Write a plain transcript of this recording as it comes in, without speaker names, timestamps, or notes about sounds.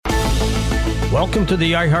Welcome to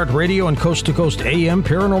the iHeartRadio and Coast to Coast AM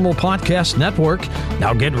Paranormal Podcast Network.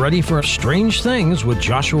 Now get ready for Strange Things with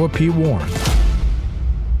Joshua P. Warren.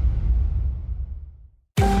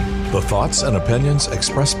 The thoughts and opinions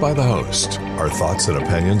expressed by the host are thoughts and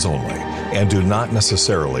opinions only and do not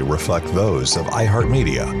necessarily reflect those of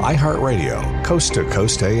iHeartMedia, iHeartRadio, Coast to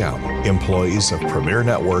Coast AM, employees of Premier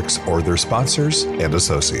Networks, or their sponsors and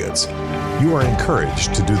associates. You are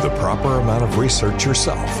encouraged to do the proper amount of research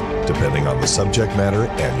yourself, depending on the subject matter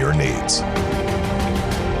and your needs.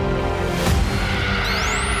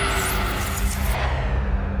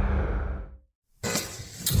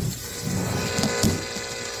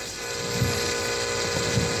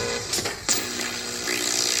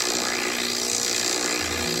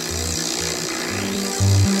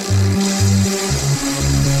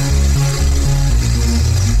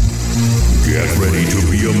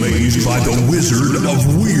 By the Wizard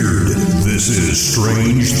of Weird. This is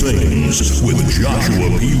Strange Things with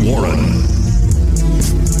Joshua P. Warren.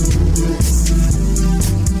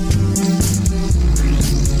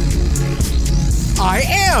 I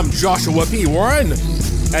am Joshua P. Warren,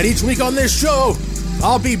 and each week on this show,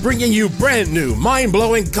 I'll be bringing you brand new,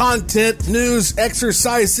 mind-blowing content, news,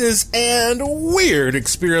 exercises, and weird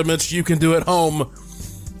experiments you can do at home,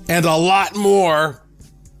 and a lot more.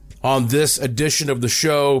 On this edition of the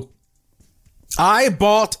show, I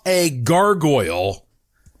bought a gargoyle,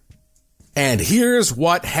 and here's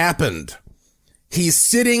what happened. He's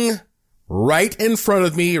sitting right in front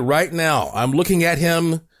of me right now. I'm looking at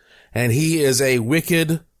him, and he is a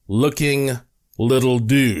wicked-looking little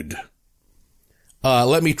dude.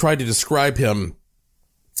 Let me try to describe him.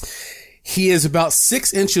 He is about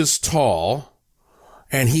 6 inches tall,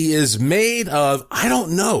 and he is made of, I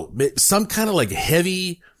don't know, some kind of like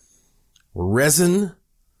heavy resin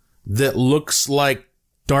that looks like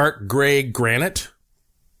dark gray granite.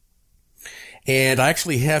 And I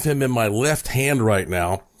actually have him in my left hand right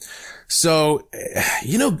now. So,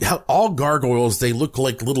 you know how all gargoyles, they look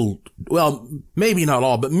like little, well, maybe not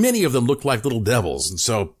all, but many of them look like little devils. And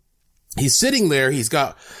so he's sitting there, he's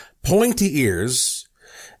got pointy ears,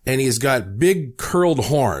 and he's got big curled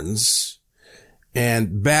horns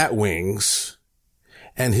and bat wings,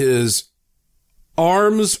 and his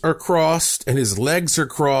arms are crossed and his legs are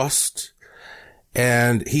crossed,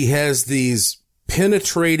 and he has these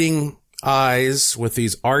penetrating eyes with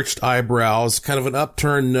these arched eyebrows, kind of an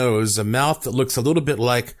upturned nose, a mouth that looks a little bit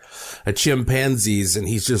like a chimpanzee's, and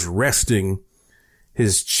he's just resting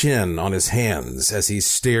his chin on his hands as he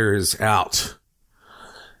stares out,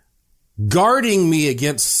 guarding me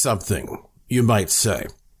against something, you might say.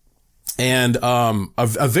 And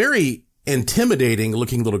a very intimidating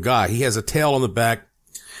looking little guy. He has a tail on the back.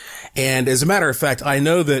 And as a matter of fact, I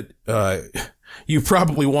know that you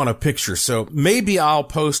probably want a picture. So maybe I'll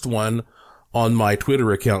post one on my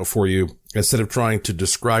Twitter account for you instead of trying to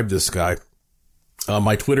describe this guy.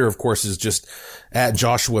 My Twitter, of course, is just at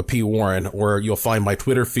Joshua P. Warren, or you'll find my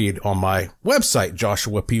Twitter feed on my website,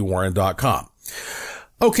 joshuapwarren.com.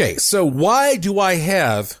 Okay, so why do I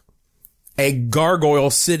have a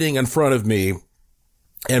gargoyle sitting in front of me?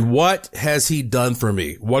 And what has he done for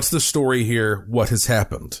me? What's the story here? What has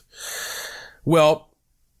happened? Well,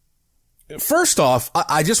 first off,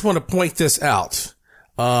 I just want to point this out.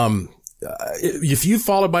 If you've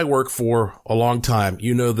followed my work for a long time,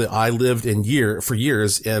 you know that I lived for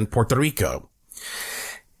years in Puerto Rico.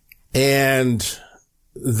 And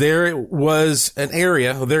there is an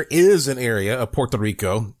area of Puerto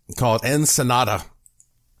Rico called Ensenada.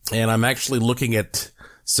 And I'm actually looking at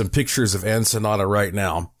some pictures of Ensenada right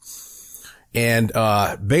now. And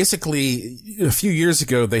basically, a few years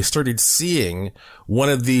ago, they started seeing one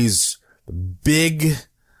of these big,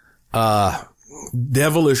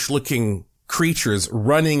 devilish-looking creatures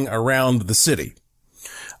running around the city.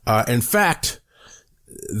 In fact,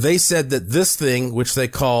 they said that this thing, which they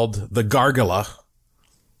called the Gargala,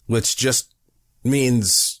 which just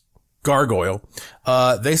means gargoyle,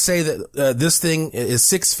 they say that this thing is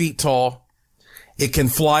 6 feet tall. It can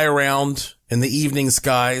fly around in the evening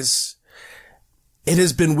skies. It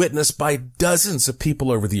has been witnessed by dozens of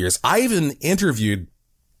people over the years. I even interviewed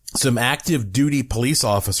some active duty police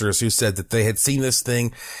officers who said that they had seen this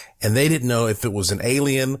thing and they didn't know if it was an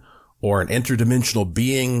alien or an interdimensional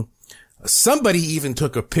being. Somebody even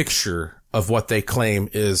took a picture of what they claim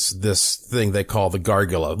is this thing they call the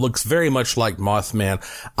Gargula. It looks very much like Mothman.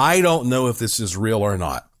 I don't know if this is real or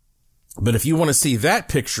not. But if you want to see that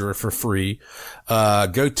picture for free,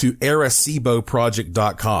 go to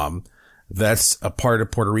areciboproject.com. That's a part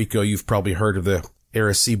of Puerto Rico. You've probably heard of the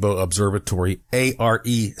Arecibo Observatory,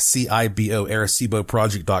 ARECIBO,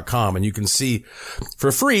 AreciboProject.com. And you can see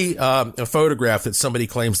for free a photograph that somebody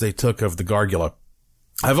claims they took of the Gargula.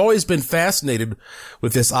 I've always been fascinated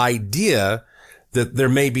with this idea that there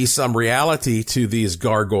may be some reality to these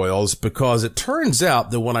gargoyles, because it turns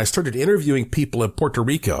out that when I started interviewing people in Puerto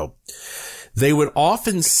Rico, they would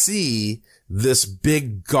often see this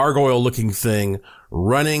big gargoyle-looking thing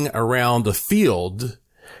running around a field,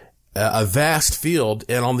 a vast field,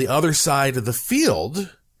 and on the other side of the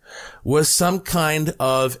field was some kind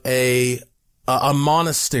of a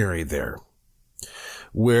monastery there,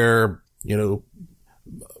 where, you know,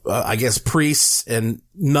 I guess priests and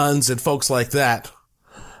nuns and folks like that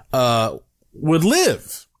would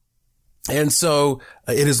live. And so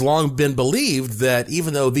it has long been believed that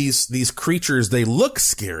even though these creatures, they look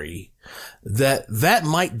scary, that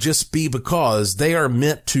might just be because they are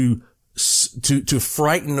meant to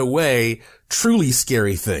frighten away truly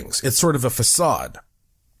scary things. It's sort of a facade.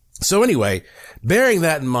 So anyway, bearing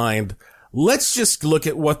that in mind, let's just look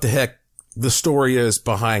at what the heck the story is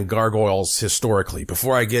behind gargoyles historically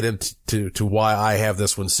before I get into why I have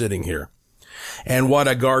this one sitting here and what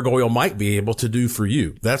a gargoyle might be able to do for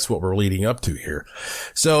you. That's what we're leading up to here.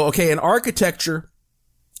 So, okay, in architecture,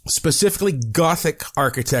 specifically Gothic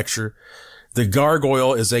architecture, the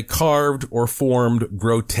gargoyle is a carved or formed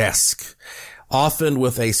grotesque, often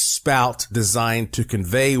with a spout designed to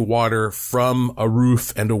convey water from a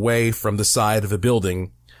roof and away from the side of a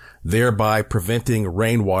building, thereby preventing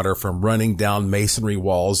rainwater from running down masonry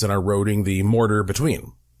walls and eroding the mortar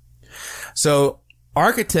between. So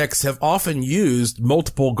architects have often used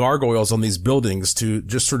multiple gargoyles on these buildings to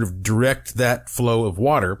just sort of direct that flow of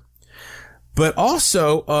water. But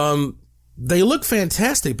also, they look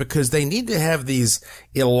fantastic because they need to have these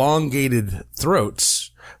elongated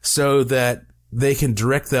throats so that they can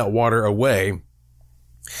direct that water away.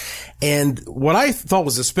 And what I thought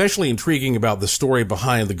was especially intriguing about the story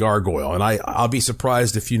behind the gargoyle, and I'll be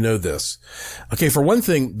surprised if you know this. Okay, for one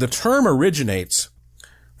thing, the term originates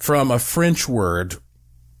from a French word,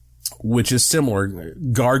 which is similar,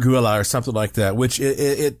 gargula or something like that, which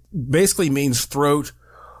it basically means throat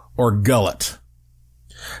or gullet.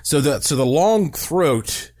 So the long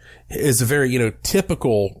throat is a very,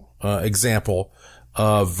 typical, example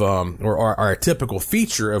of, or a typical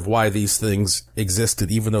feature of why these things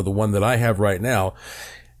existed, even though the one that I have right now,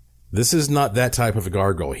 this is not that type of a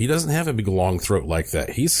gargoyle. He doesn't have a big long throat like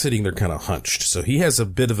that. He's sitting there kind of hunched. So he has a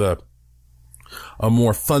bit of a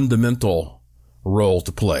more fundamental role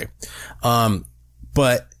to play.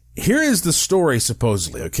 But here is the story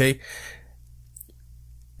supposedly, okay?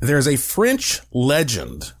 There's a French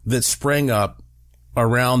legend that sprang up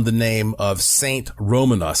around the name of Saint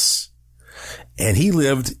Romanus, and he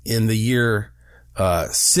lived in the year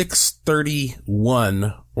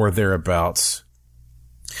 631 or thereabouts,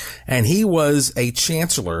 and he was a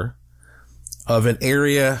chancellor of an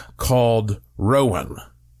area called Rouen.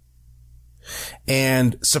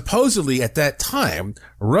 And supposedly at that time,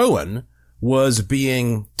 Rouen was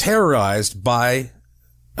being terrorized by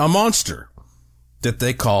a monster that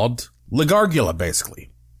they called La Gargula,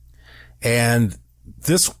 basically. And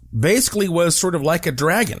this basically was sort of like a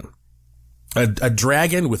dragon. A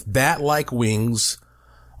dragon with bat-like wings,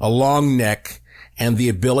 a long neck, and the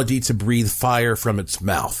ability to breathe fire from its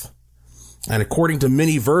mouth. And according to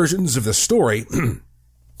many versions of the story,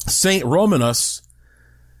 Saint Romanus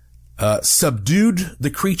subdued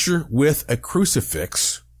the creature with a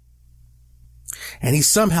crucifix, and he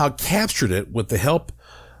somehow captured it with the help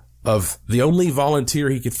of the only volunteer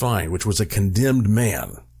he could find, which was a condemned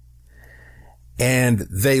man. And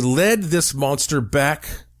they led this monster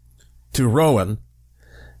back to Rouen,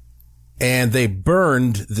 and they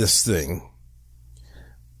burned this thing,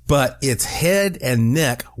 but its head and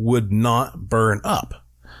neck would not burn up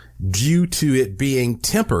due to it being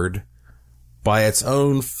tempered by its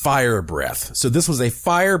own fire breath. So this was a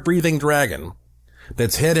fire-breathing dragon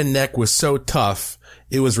that's head and neck was so tough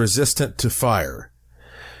it was resistant to fire.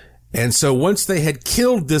 And so once they had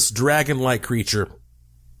killed this dragon-like creature,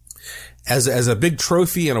 as a big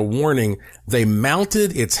trophy and a warning, they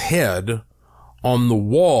mounted its head on the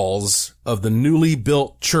walls of the newly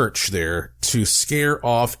built church there to scare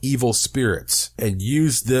off evil spirits and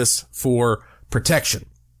use this for protection.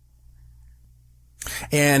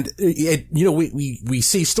 And we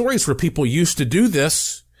see stories where people used to do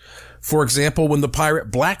this. For example, when the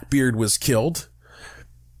pirate Blackbeard was killed,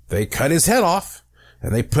 they cut his head off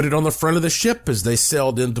and they put it on the front of the ship as they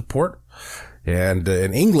sailed into port. And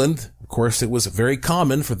in England, of course, it was very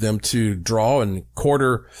common for them to draw and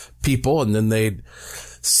quarter people, and then they'd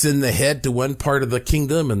send the head to one part of the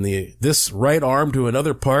kingdom and this right arm to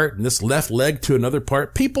another part and this left leg to another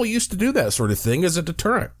part. People used to do that sort of thing as a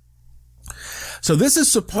deterrent. So this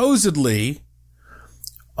is supposedly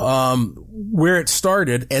where it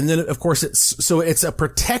started, and then of course it's a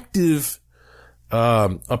protective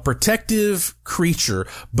creature,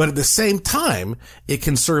 but at the same time it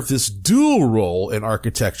can serve this dual role in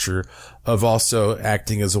architecture of also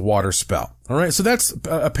acting as a water spout. All right, so that's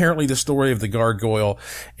apparently the story of the gargoyle,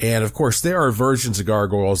 and of course there are versions of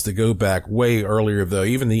gargoyles that go back way earlier, though.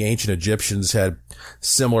 Even the ancient Egyptians had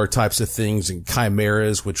similar types of things, and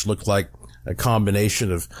chimeras, which looked like a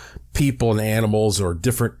combination of people and animals, or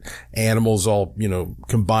different animals all,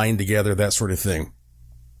 combined together, that sort of thing.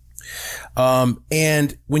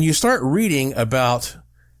 And when you start reading about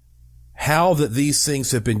how that these things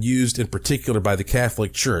have been used in particular by the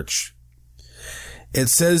Catholic Church, it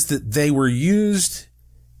says that they were used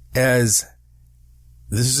as,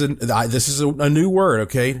 this is a new word,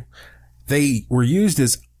 okay? They were used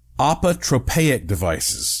as apotropaic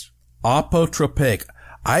devices. Apotropaic.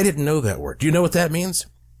 I didn't know that word. Do you know what that means?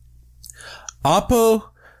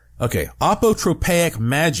 Apotropaic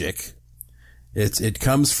magic. It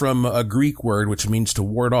comes from a Greek word which means to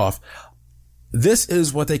ward off. This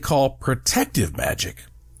is what they call protective magic.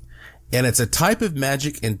 And it's a type of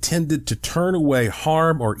magic intended to turn away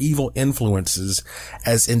harm or evil influences,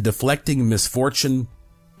 as in deflecting misfortune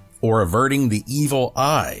or averting the evil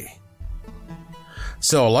eye.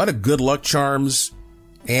 So a lot of good luck charms,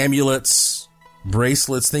 amulets,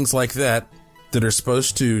 bracelets, things like that are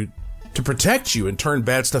supposed to protect you and turn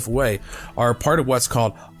bad stuff away are part of what's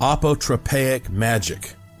called apotropaic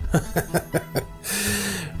magic.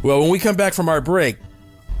 Well, when we come back from our break,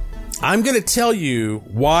 I'm going to tell you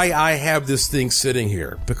why I have this thing sitting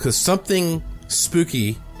here, because something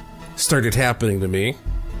spooky started happening to me.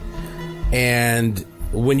 And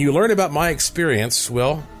when you learn about my experience,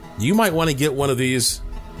 well, you might want to get one of these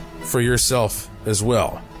for yourself as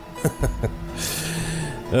well.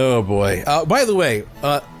 Oh boy. By the way,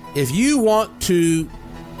 if you want to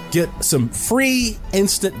get some free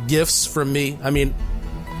instant gifts from me,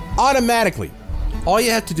 automatically, all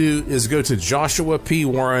you have to do is go to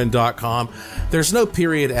joshuapwarren.com. There's no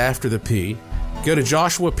period after the P. Go to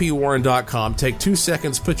joshuapwarren.com, take 2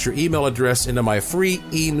 seconds, put your email address into my free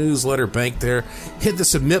e-newsletter bank there, hit the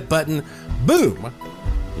submit button, boom!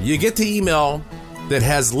 You get the email that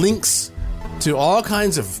has links to all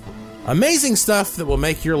kinds of amazing stuff that will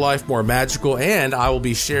make your life more magical, and I will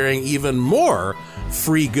be sharing even more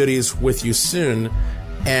free goodies with you soon.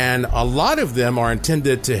 And a lot of them are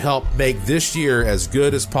intended to help make this year as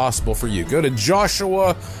good as possible for you. Go to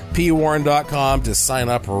joshuapwarren.com to sign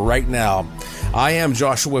up right now. I am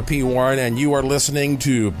Joshua P. Warren, and you are listening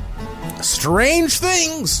to Strange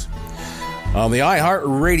Things on the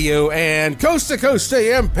iHeartRadio and Coast to Coast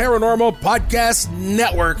AM Paranormal Podcast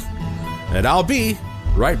Network. And I'll be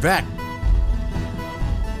right back.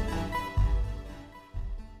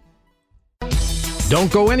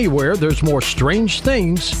 Don't go anywhere. There's more Strange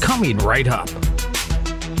Things coming right up.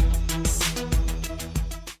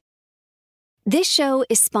 This show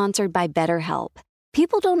is sponsored by BetterHelp.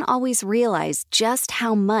 People don't always realize just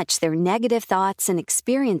how much their negative thoughts and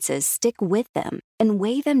experiences stick with them and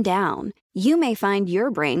weigh them down. You may find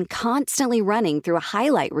your brain constantly running through a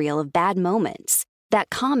highlight reel of bad moments. That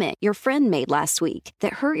comment your friend made last week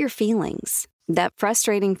that hurt your feelings. That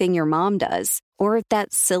frustrating thing your mom does. Or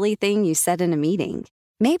that silly thing you said in a meeting.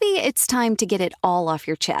 Maybe it's time to get it all off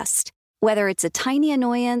your chest. Whether it's a tiny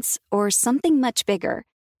annoyance or something much bigger,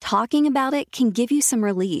 talking about it can give you some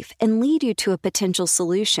relief and lead you to a potential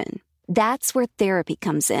solution. That's where therapy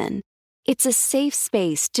comes in. It's a safe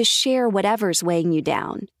space to share whatever's weighing you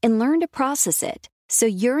down and learn to process it so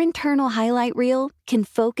your internal highlight reel can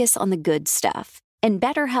focus on the good stuff. And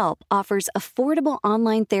BetterHelp offers affordable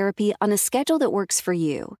online therapy on a schedule that works for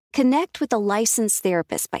you. Connect with a licensed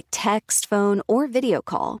therapist by text, phone, or video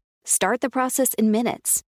call. Start the process in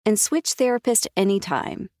minutes and switch therapist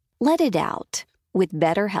anytime. Let it out with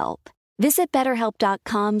BetterHelp. Visit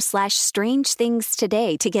BetterHelp.com/strangethings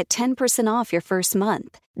today to get 10% off your first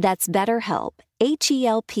month. That's BetterHelp,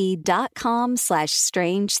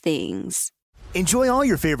 HELP.com/strangethings. Enjoy all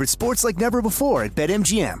your favorite sports like never before at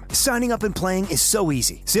BetMGM. Signing up and playing is so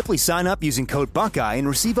easy. Simply sign up using code Buckeye and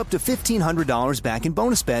receive up to $1,500 back in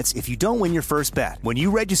bonus bets if you don't win your first bet. When you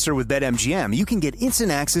register with BetMGM, you can get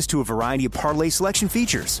instant access to a variety of parlay selection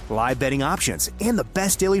features, live betting options, and the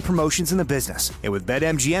best daily promotions in the business. And with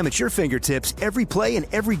BetMGM at your fingertips, every play and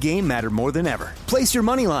every game matter more than ever. Place your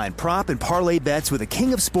moneyline, prop, and parlay bets with the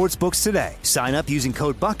king of sportsbooks today. Sign up using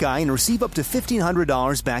code Buckeye and receive up to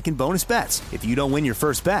 $1,500 back in bonus bets. if you don't win your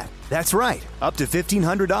first bet. That's right, up to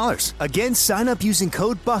 $1,500. Again, sign up using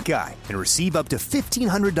code Buckeye and receive up to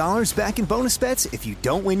 $1,500 back in bonus bets if you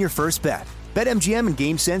don't win your first bet. BetMGM and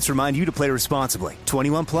GameSense remind you to play responsibly.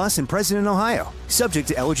 21 plus and present in Ohio. Subject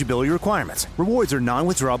to eligibility requirements. Rewards are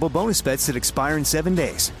non-withdrawable bonus bets that expire in 7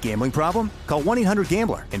 days. Gambling problem? Call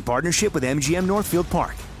 1-800-GAMBLER in partnership with MGM Northfield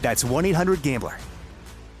Park. That's 1-800-GAMBLER.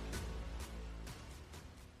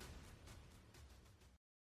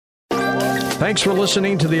 Thanks for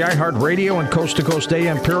listening to the iHeartRadio and Coast to Coast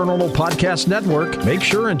AM Paranormal Podcast Network. Make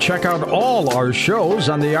sure and check out all our shows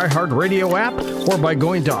on the iHeartRadio app or by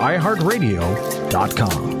going to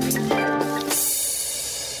iHeartRadio.com.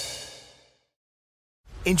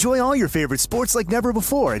 Enjoy all your favorite sports like never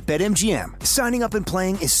before at BetMGM. Signing up and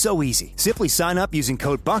playing is so easy. Simply sign up using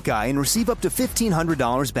code Buckeye and receive up to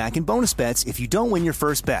 $1,500 back in bonus bets if you don't win your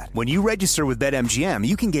first bet. When you register with BetMGM,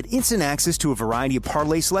 you can get instant access to a variety of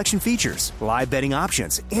parlay selection features, live betting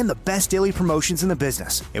options, and the best daily promotions in the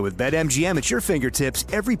business. And with BetMGM at your fingertips,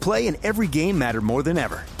 every play and every game matter more than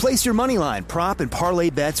ever. Place your moneyline, prop, and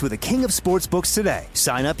parlay bets with the king of sportsbooks today.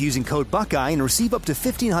 Sign up using code Buckeye and receive up to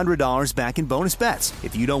 $1,500 back in bonus bets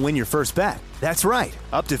if you don't win your first bet. That's right,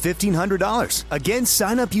 up to $1,500. Again,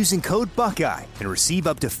 sign up using code Buckeye and receive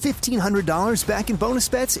up to $1,500 back in bonus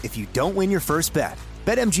bets if you don't win your first bet.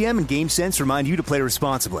 BetMGM and GameSense remind you to play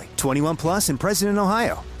responsibly. 21 plus and present in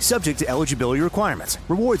Ohio. Subject to eligibility requirements.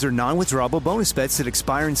 Rewards are non-withdrawable bonus bets that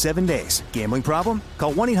expire in 7 days. Gambling problem?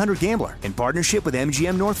 Call 1-800-GAMBLER in partnership with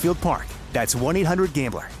MGM Northfield Park. That's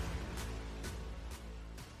 1-800-GAMBLER.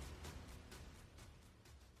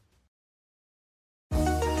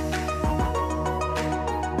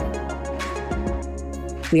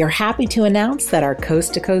 We are happy to announce that our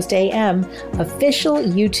Coast to Coast AM official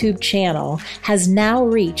YouTube channel has now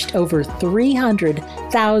reached over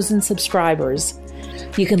 300,000 subscribers.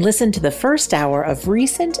 You can listen to the first hour of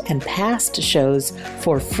recent and past shows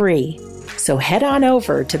for free. So head on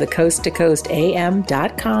over to the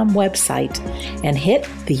coasttocoastam.com website and hit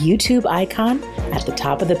the YouTube icon at the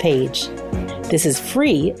top of the page. This is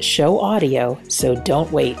free show audio, so don't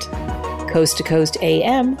wait.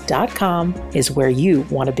 coasttocoastam.com is where you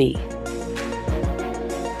want to be.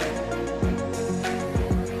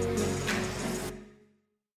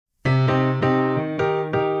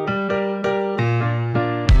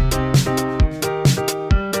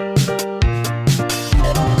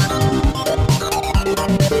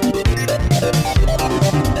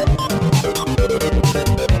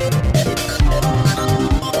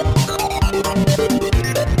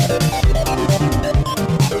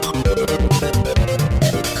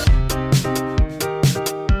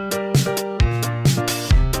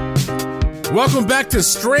 Welcome back to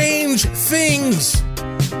Strange Things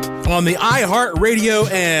on the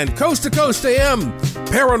iHeartRadio and Coast to Coast AM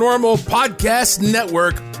Paranormal Podcast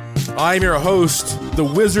Network. I'm your host, the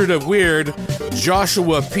Wizard of Weird,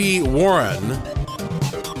 Joshua P. Warren.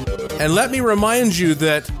 And let me remind you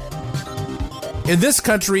that in this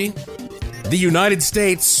country, the United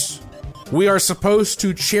States, we are supposed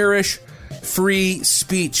to cherish free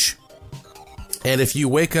speech. And if you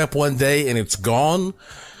wake up one day and it's gone,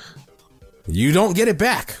 you don't get it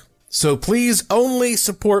back. So please only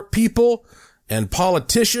support people and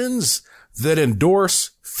politicians that endorse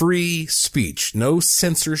free speech. No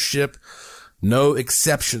censorship, no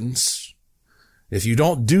exceptions. If you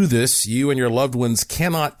don't do this, you and your loved ones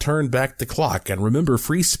cannot turn back the clock. And remember,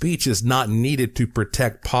 free speech is not needed to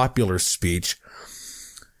protect popular speech.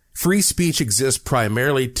 Free speech exists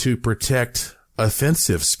primarily to protect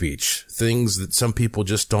offensive speech, things that some people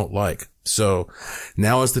just don't like. So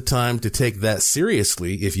now is the time to take that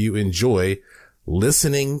seriously if you enjoy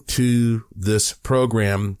listening to this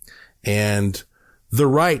program and the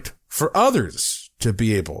right for others to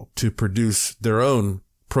be able to produce their own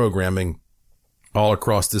programming all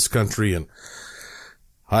across this country, and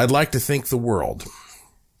I'd like to think the world.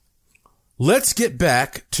 Let's get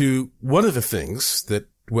back to one of the things that,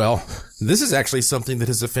 well, this is actually something that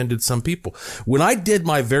has offended some people. When I did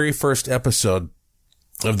my very first episode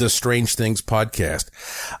of the Strange Things podcast,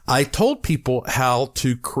 I told people how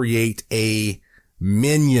to create a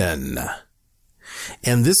minion.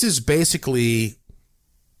 And this is basically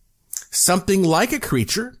something like a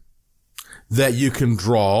creature that you can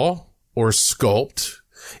draw or sculpt.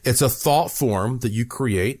 It's a thought form that you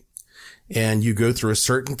create, and you go through a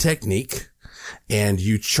certain technique and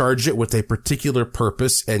you charge it with a particular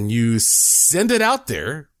purpose and you send it out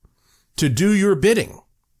there to do your bidding.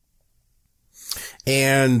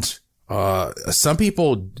 And Some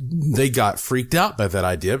people, they got freaked out by that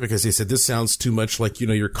idea because they said, this sounds too much like,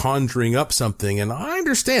 you're conjuring up something. And I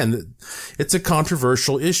understand that it's a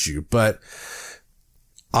controversial issue, but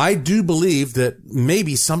I do believe that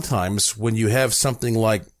maybe sometimes when you have something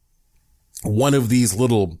like one of these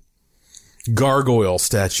little gargoyle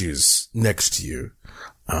statues next to you,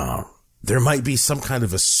 there might be some kind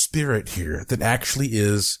of a spirit here that actually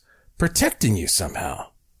is protecting you somehow.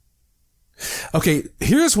 Okay,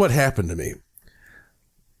 here's what happened to me.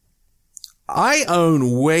 I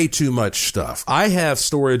own way too much stuff. I have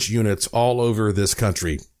storage units all over this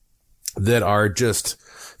country that are just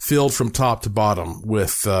filled from top to bottom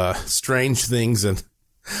with strange things and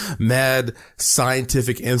mad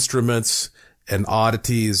scientific instruments and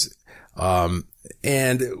oddities.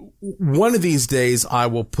 And one of these days I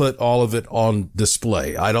will put all of it on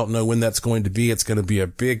display. I don't know when that's going to be. It's going to be a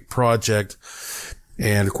big project.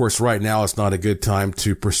 And of course, right now it's not a good time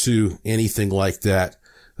to pursue anything like that,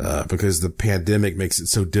 because the pandemic makes it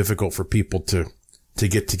so difficult for people to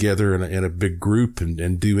get together in a big group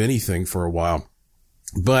and do anything for a while.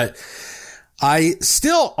 But I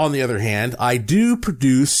still, on the other hand, I do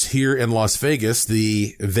produce here in Las Vegas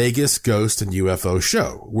the Vegas Ghost and UFO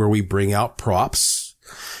Show, where we bring out props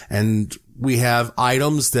and we have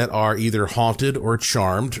items that are either haunted or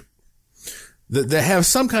charmed that have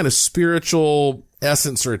some kind of spiritual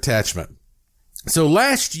essence or attachment. So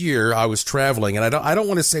last year I was traveling, and I don't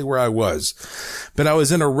want to say where I was, but I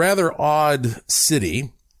was in a rather odd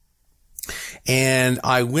city, and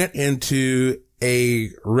I went into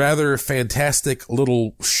a rather fantastic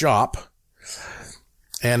little shop,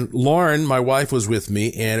 and Lauren, my wife, was with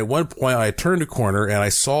me, and at one point I turned a corner and I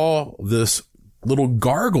saw this little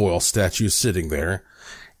gargoyle statue sitting there,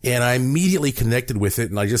 and I immediately connected with it,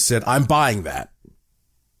 and I just said, I'm buying that.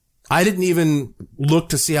 I didn't even look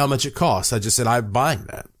to see how much it costs. I just said, I'm buying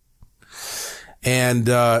that. And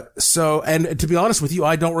and to be honest with you,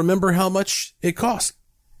 I don't remember how much it cost.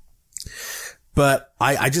 But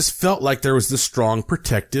I just felt like there was this strong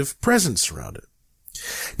protective presence around it.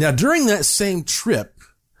 Now, during that same trip,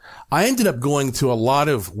 I ended up going to a lot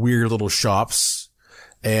of weird little shops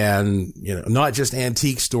and, not just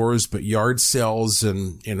antique stores, but yard sales.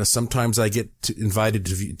 And, sometimes I get invited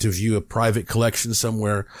to view a private collection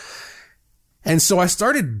somewhere. And so I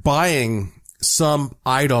started buying some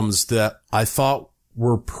items that I thought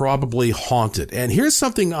were probably haunted. And here's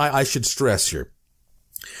something I should stress here.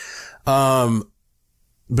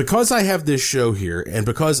 Because I have this show here and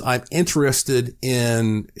because I'm interested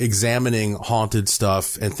in examining haunted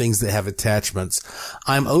stuff and things that have attachments,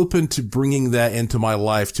 I'm open to bringing that into my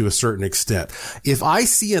life to a certain extent. If I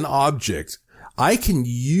see an object, I can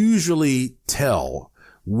usually tell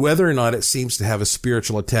whether or not it seems to have a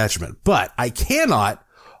spiritual attachment, but I cannot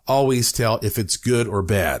always tell if it's good or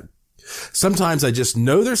bad. Sometimes I just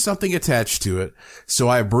know there's something attached to it, so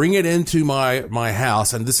I bring it into my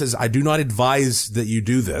house, and I do not advise that you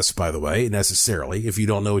do this, by the way, necessarily, if you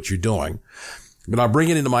don't know what you're doing. But I'll bring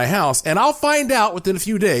it into my house, and I'll find out within a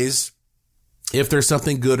few days if there's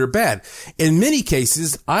something good or bad. In many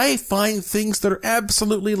cases, I find things that are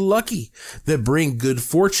absolutely lucky, that bring good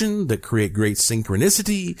fortune, that create great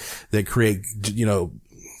synchronicity, that create,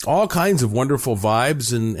 all kinds of wonderful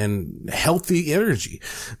vibes and healthy energy.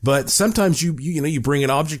 But sometimes you bring an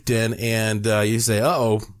object in and you say,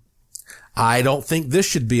 uh-oh, I don't think this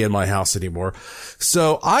should be in my house anymore.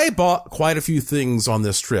 So I bought quite a few things on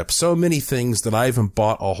this trip. So many things that I even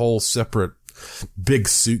bought a whole separate big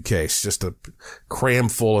suitcase, just a cram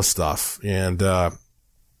full of stuff, and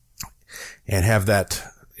have that,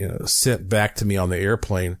 sent back to me on the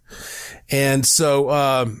airplane. And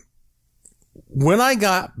so, when I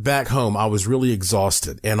got back home, I was really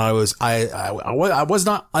exhausted, and I was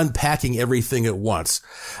not unpacking everything at once.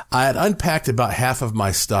 I had unpacked about half of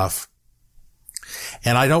my stuff,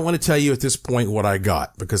 and I don't want to tell you at this point what I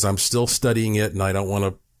got because I'm still studying it, and I don't want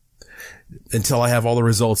to, until I have all the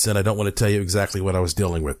results in, I don't want to tell you exactly what I was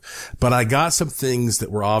dealing with. But I got some things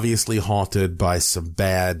that were obviously haunted by some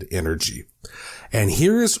bad energy. And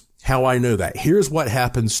here's how I know that. Here's what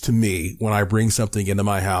happens to me when I bring something into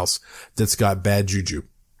my house that's got bad juju.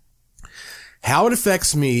 How it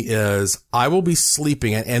affects me is I will be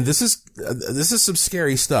sleeping, and this is some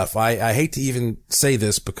scary stuff. I hate to even say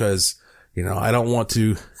this because, I don't want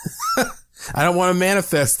to, I don't want to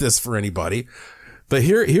manifest this for anybody, but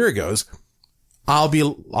here it goes. I'll be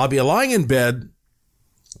lying in bed,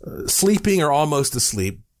 sleeping or almost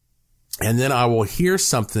asleep, and then I will hear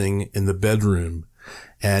something in the bedroom.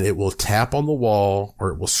 And it will tap on the wall,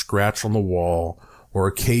 or it will scratch on the wall, or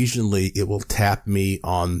occasionally it will tap me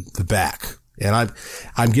on the back. And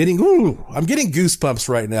I'm getting goosebumps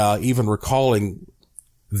right now, even recalling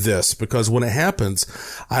this, because when it happens,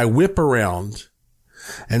 I whip around,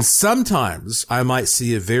 and sometimes I might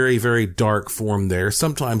see a very, very dark form there.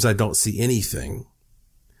 Sometimes I don't see anything,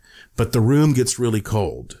 but the room gets really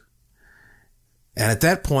cold. And at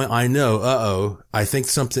that point, I know, I think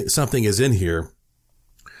something is in here.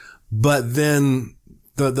 But then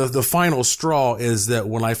the final straw is that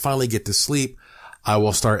when I finally get to sleep, I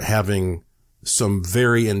will start having some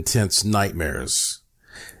very intense nightmares.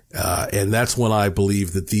 And that's when I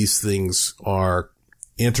believe that these things are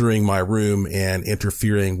entering my room and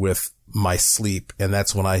interfering with my sleep. And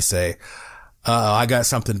that's when I say, I got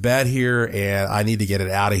something bad here and I need to get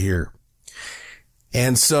it out of here.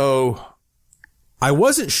 And so I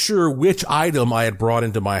wasn't sure which item I had brought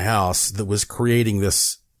into my house that was creating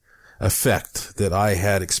this effect that I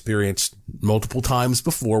had experienced multiple times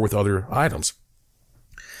before with other items.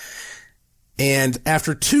 And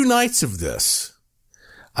after 2 nights of this,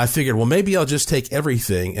 I figured, well, maybe I'll just take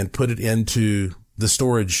everything and put it into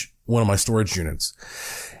one of my storage units.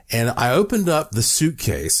 And I opened up the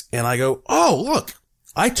suitcase and I go, oh, look,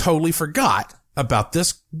 I totally forgot about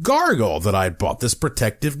this gargoyle that I had bought, this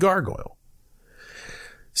protective gargoyle.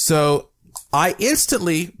 So I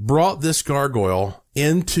instantly brought this gargoyle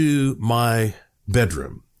into my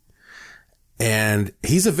bedroom. And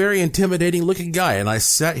he's a very intimidating looking guy. And I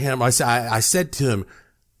said to him,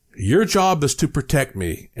 your job is to protect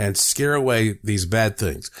me and scare away these bad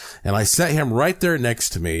things. And I set him right there next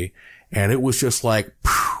to me. And it was just like,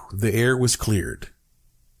 the air was cleared.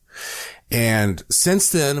 And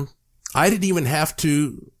since then, I didn't even have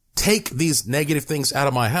to take these negative things out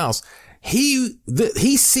of my house. He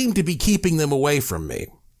seemed to be keeping them away from me.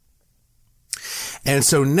 And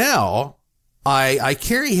so now I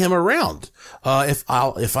carry him around. If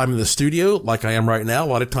I'm in the studio like I am right now, a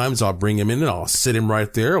lot of times I'll bring him in and I'll sit him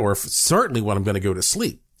right there, or certainly when I'm going to go to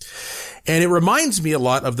sleep. And it reminds me a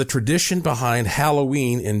lot of the tradition behind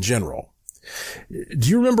Halloween in general. Do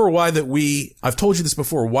you remember I've told you this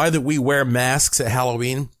before, why that we wear masks at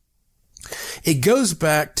Halloween? It goes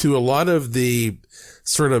back to a lot of the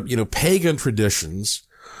sort of, pagan traditions.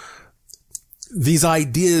 These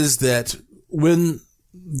ideas that when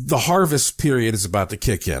the harvest period is about to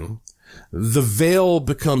kick in, the veil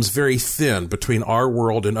becomes very thin between our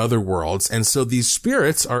world and other worlds. And so these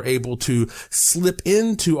spirits are able to slip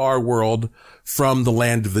into our world from the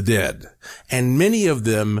land of the dead. And many of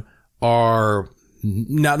them are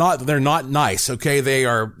they're not nice. Okay.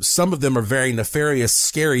 Some of them are very nefarious,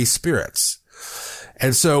 scary spirits.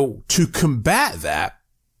 And so to combat that,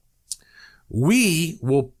 we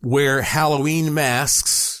will wear Halloween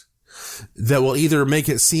masks that will either make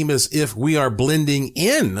it seem as if we are blending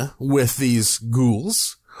in with these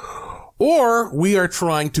ghouls, or we are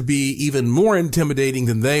trying to be even more intimidating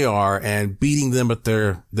than they are and beating them at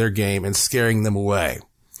their game and scaring them away.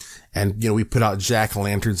 And, we put out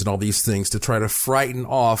jack-o'-lanterns and all these things to try to frighten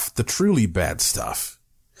off the truly bad stuff.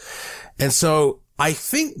 And so I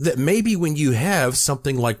think that maybe when you have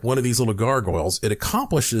something like one of these little gargoyles, it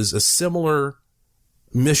accomplishes a similar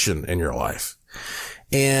mission in your life.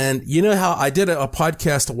 And you know how I did a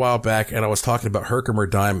podcast a while back and I was talking about Herkimer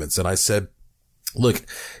diamonds, and I said, look,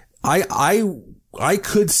 I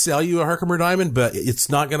could sell you a Herkimer diamond, but it's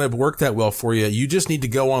not going to work that well for you. You just need to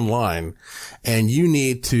go online and you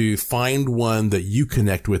need to find one that you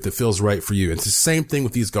connect with that feels right for you. It's the same thing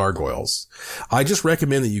with these gargoyles. I just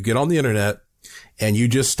recommend that you get on the internet and you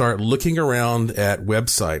just start looking around at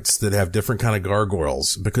websites that have different kind of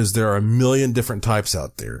gargoyles, because there are a million different types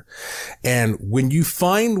out there. And when you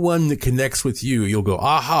find one that connects with you, you'll go,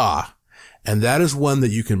 aha. And that is one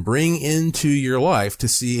that you can bring into your life to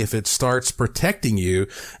see if it starts protecting you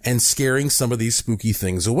and scaring some of these spooky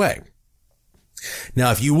things away.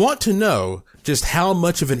 Now, if you want to know just how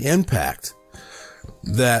much of an impact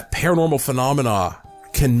that paranormal phenomena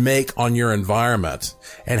can make on your environment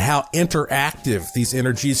and how interactive these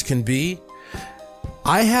energies can be,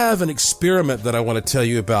 I have an experiment that I want to tell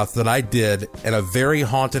you about that I did in a very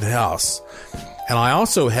haunted house. And I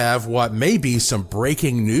also have what may be some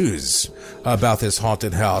breaking news about this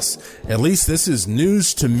haunted house. At least this is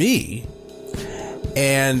news to me.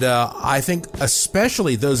 And I think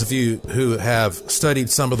especially those of you who have studied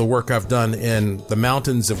some of the work I've done in the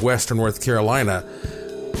mountains of Western North Carolina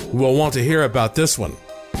will want to hear about this one.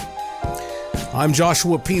 I'm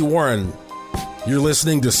Joshua P. Warren. You're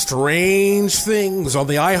listening to Strange Things on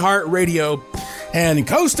the iHeartRadio and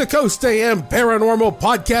Coast to Coast AM Paranormal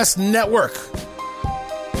Podcast Network.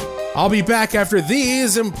 I'll be back after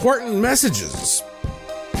these important messages.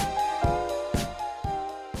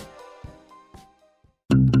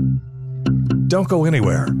 Don't go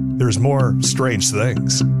anywhere. There's more Strange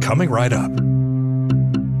Things coming right up.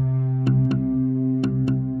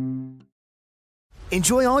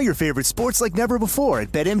 Enjoy all your favorite sports like never before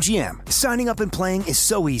at BetMGM. Signing up and playing is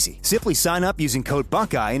so easy. Simply sign up using code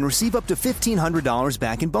Buckeye and receive up to $1,500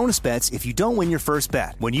 back in bonus bets if you don't win your first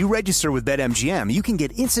bet. When you register with BetMGM, you can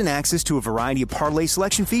get instant access to a variety of parlay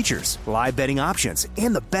selection features, live betting options,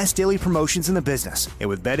 and the best daily promotions in the business. And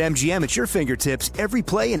with BetMGM at your fingertips, every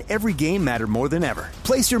play and every game matter more than ever.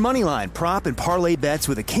 Place your moneyline, prop, and parlay bets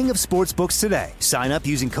with the king of sportsbooks today. Sign up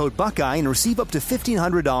using code Buckeye and receive up to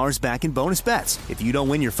 $1,500 back in bonus bets if you don't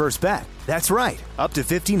win your first bet. That's right, up to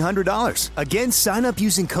 $1,500. Again, sign up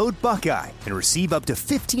using code Buckeye and receive up to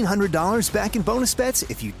 $1,500 back in bonus bets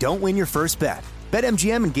if you don't win your first bet.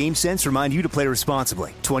 BetMGM and GameSense remind you to play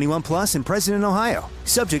responsibly. 21 plus and present in Ohio.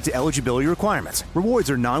 Subject to eligibility requirements.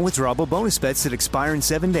 Rewards are non-withdrawable bonus bets that expire in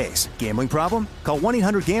 7 days. Gambling problem? Call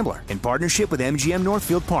 1-800-GAMBLER in partnership with MGM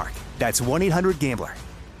Northfield Park. That's 1-800-GAMBLER.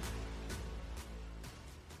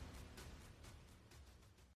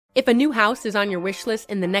 If a new house is on your wish list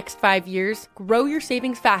in the next 5 years, grow your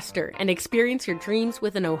savings faster and experience your dreams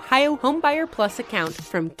with an Ohio Homebuyer Plus account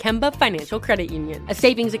from Kemba Financial Credit Union. A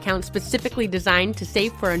savings account specifically designed to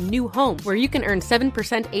save for a new home where you can earn 7%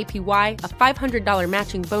 APY, a $500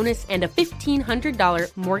 matching bonus, and a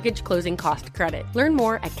 $1,500 mortgage closing cost credit. Learn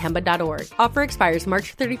more at Kemba.org. Offer expires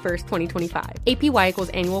March 31st, 2025. APY equals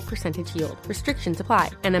annual percentage yield. Restrictions apply.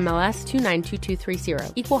 NMLS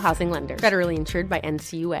 292230. Equal housing lender. Federally insured by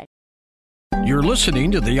NCUA. You're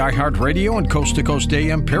listening to the iHeartRadio and Coast to Coast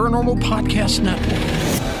AM Paranormal Podcast Network.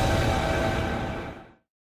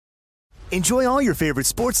 Enjoy all your favorite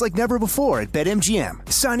sports like never before at BetMGM.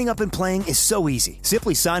 Signing up and playing is so easy.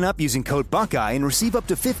 Simply sign up using code Buckeye and receive up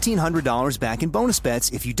to $1,500 back in bonus bets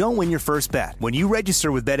if you don't win your first bet. When you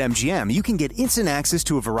register with BetMGM, you can get instant access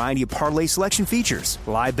to a variety of parlay selection features,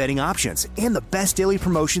 live betting options, and the best daily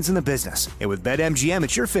promotions in the business. And with BetMGM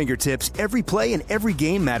at your fingertips, every play and every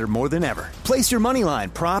game matter more than ever. Place your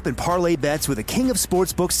moneyline, prop, and parlay bets with the king of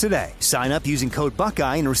sportsbooks today. Sign up using code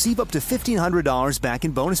Buckeye and receive up to $1,500 back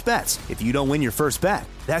in bonus bets if you don't win your first bet.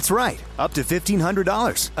 That's right, up to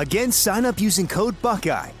 $1,500. Again, sign up using code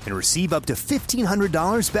Buckeye and receive up to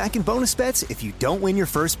 $1,500 back in bonus bets if you don't win your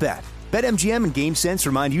first bet. BetMGM and GameSense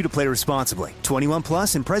remind you to play responsibly. 21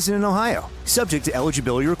 plus and present in Ohio. Subject to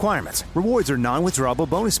eligibility requirements. Rewards are non-withdrawable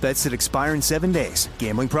bonus bets that expire in 7 days.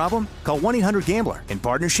 Gambling problem? Call 1-800-GAMBLER in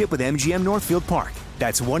partnership with MGM Northfield Park.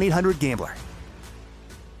 That's 1-800-GAMBLER.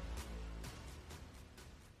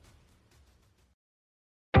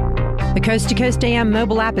 The Coast to Coast AM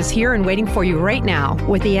mobile app is here and waiting for you right now.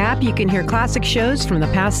 With the app, you can hear classic shows from the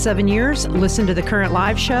past 7 years, listen to the current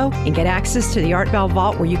live show, and get access to the Art Bell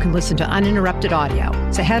Vault where you can listen to uninterrupted audio.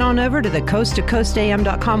 So head on over to the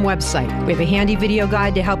coasttocoastam.com website. We have a handy video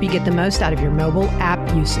guide to help you get the most out of your mobile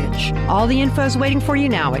app usage. All the info is waiting for you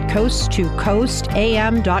now at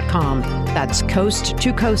coasttocoastam.com. That's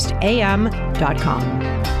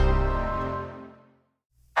coasttocoastam.com.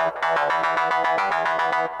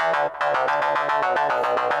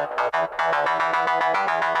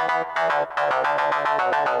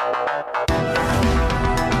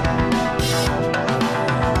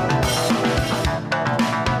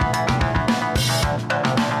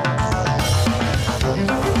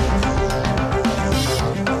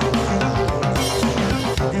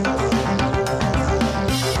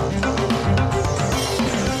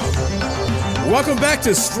 Welcome back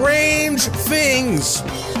to Strange Things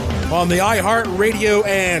on the iHeartRadio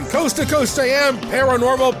and Coast to Coast AM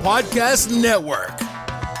Paranormal Podcast Network.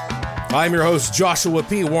 I'm your host, Joshua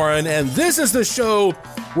P. Warren, and this is the show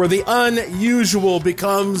where the unusual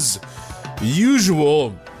becomes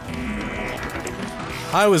usual.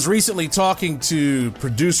 I was recently talking to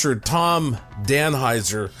producer Tom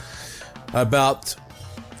Danheiser about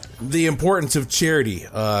the importance of charity.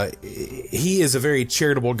 He is a very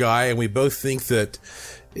charitable guy, and we both think that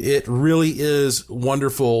it really is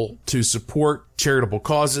wonderful to support charitable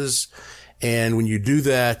causes. And when you do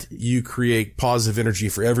that, you create positive energy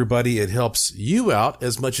for everybody. It helps you out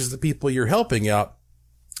as much as the people you're helping out.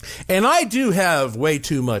 And I do have way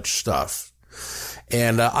too much stuff.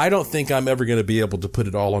 And I don't think I'm ever going to be able to put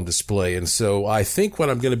it all on display. And so I think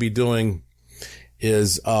what I'm going to be doing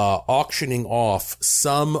is auctioning off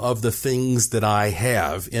some of the things that I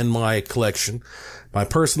have in my collection, my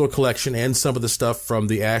personal collection, and some of the stuff from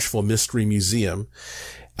the Asheville Mystery Museum,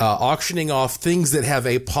 auctioning off things that have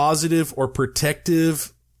a positive or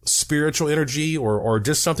protective spiritual energy or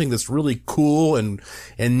just something that's really cool and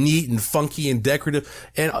neat and funky and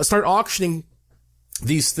decorative, and start auctioning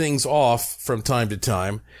these things off from time to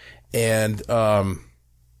time. And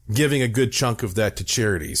giving a good chunk of that to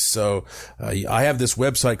charities. So I have this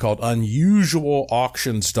website called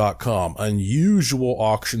unusualauctions.com,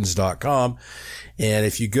 unusualauctions.com. And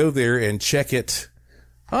if you go there and check it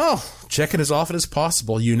as often as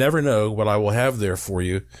possible, you never know what I will have there for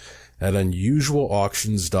you at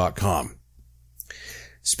unusualauctions.com.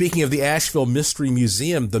 Speaking of the Asheville Mystery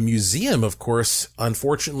Museum, the museum, of course,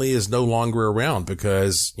 unfortunately is no longer around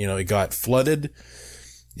because, it got flooded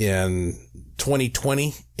in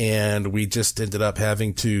 2020 and we just ended up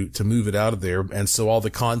having to move it out of there. And so all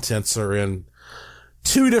the contents are in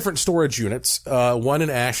 2 different storage units, one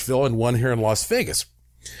in Asheville and one here in Las Vegas.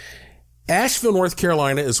 Asheville, North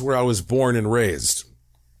Carolina is where I was born and raised.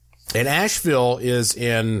 And Asheville is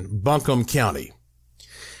in Buncombe County.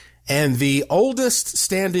 And the oldest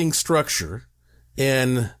standing structure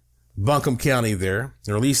in Buncombe County there,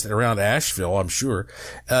 or at least around Asheville, I'm sure,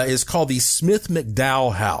 is called the Smith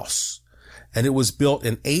McDowell House. And it was built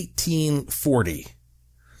in 1840.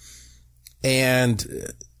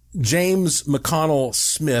 And James McConnell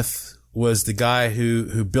Smith was the guy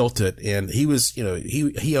who built it. And he was,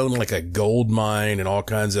 he owned like a gold mine and all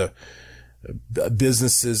kinds of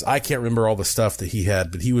businesses. I can't remember all the stuff that he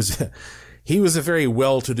had, but he was a very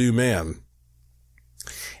well-to-do man.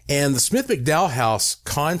 And the Smith McDowell House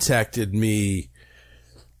contacted me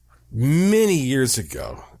many years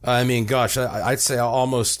ago. I mean, gosh, I'd say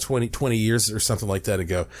almost 20 years or something like that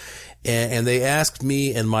ago. And they asked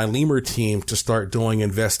me and my Lemur team to start doing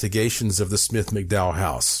investigations of the Smith McDowell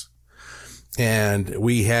House. And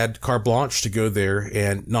we had carte blanche to go there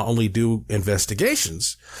and not only do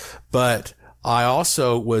investigations, but I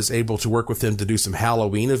also was able to work with them to do some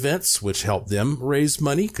Halloween events, which helped them raise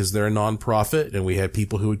money because they're a nonprofit. And we had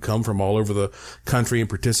people who would come from all over the country and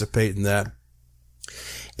participate in that.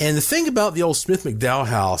 And the thing about the old Smith McDowell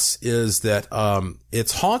House is that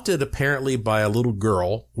it's haunted apparently by a little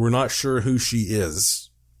girl. We're not sure who she is,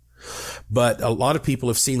 but a lot of people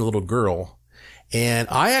have seen the little girl. And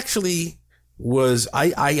I actually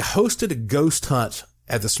I hosted a ghost hunt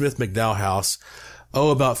at the Smith McDowell House,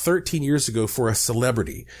 about 13 years ago for a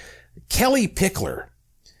celebrity. Kelly Pickler,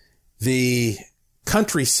 the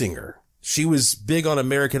country singer. She was big on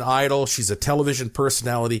American Idol. She's a television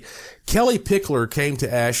personality. Kelly Pickler came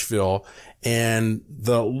to Asheville and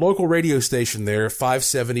the local radio station there,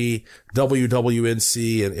 570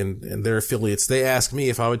 WWNC and their affiliates, they asked me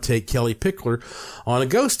if I would take Kelly Pickler on a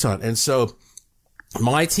ghost hunt. And so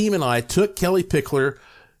my team and I took Kelly Pickler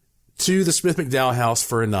to the Smith McDowell House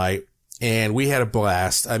for a night. And we had a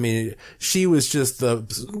blast. I mean, she was just the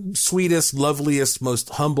sweetest, loveliest,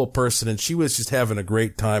 most humble person. And she was just having a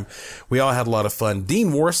great time. We all had a lot of fun.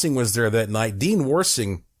 Dean Worsing was there that night. Dean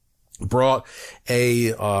Worsing brought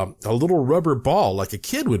a little rubber ball like a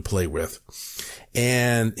kid would play with.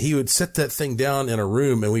 And he would set that thing down in a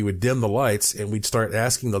room and we would dim the lights and we'd start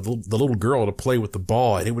asking the little girl to play with the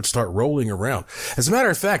ball and it would start rolling around. As a matter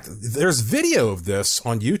of fact, there's video of this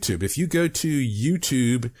on YouTube. If you go to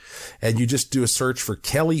YouTube and you just do a search for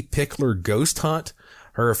Kelly Pickler Ghost Hunt,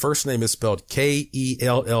 her first name is spelled Kellie and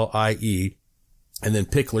then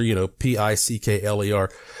Pickler,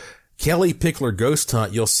 Pickler. Kelly Pickler Ghost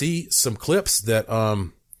Hunt. You'll see some clips that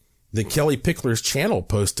Kelly Pickler's channel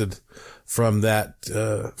posted from that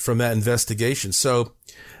investigation. So,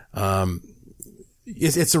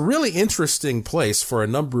 it's a really interesting place for a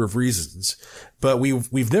number of reasons, but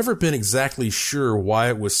we've never been exactly sure why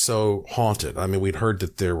it was so haunted. I mean, we'd heard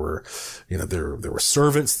that there were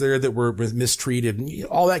servants there that were mistreated and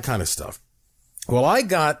all that kind of stuff. Well, I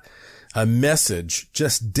got a message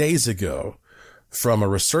just days ago from a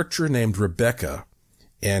researcher named Rebecca,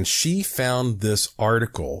 and she found this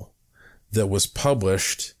article that was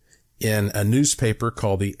published in a newspaper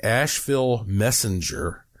called the Asheville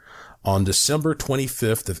Messenger on December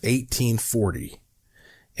 25th of 1840.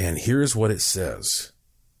 And here's what it says.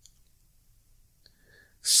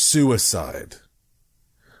 Suicide.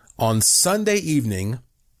 On Sunday evening,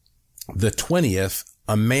 the 20th,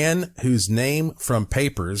 a man whose name from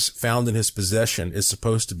papers found in his possession is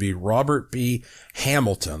supposed to be Robert B.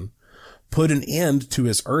 Hamilton put an end to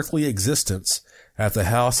his earthly existence at the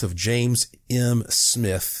house of James M.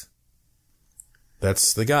 Smith.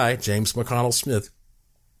 That's the guy, James McConnell Smith.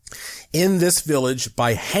 In this village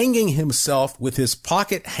by hanging himself with his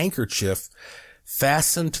pocket handkerchief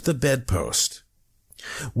fastened to the bedpost.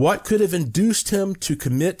 What could have induced him to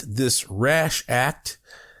commit this rash act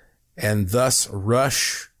and thus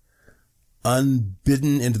rush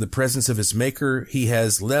unbidden into the presence of his maker? He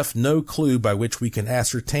has left no clue by which we can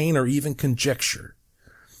ascertain or even conjecture.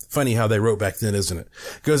 Funny how they wrote back then, isn't it?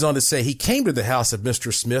 Goes on to say, he came to the house of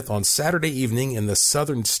Mr. Smith on Saturday evening in the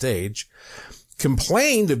southern stage,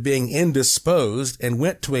 complained of being indisposed and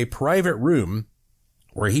went to a private room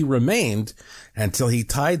where he remained until he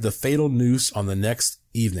tied the fatal noose on the next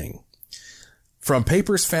evening. From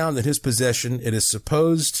papers found in his possession, it is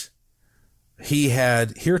supposed he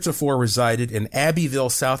had heretofore resided in Abbeville,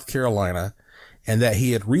 South Carolina, and that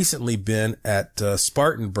he had recently been at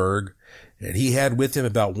Spartanburg, and he had with him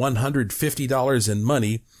about $150 in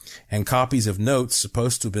money and copies of notes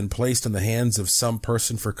supposed to have been placed in the hands of some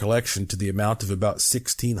person for collection to the amount of about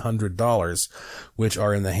 $1,600, which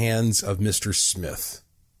are in the hands of Mr. Smith.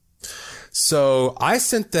 So I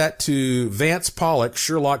sent that to Vance Pollock,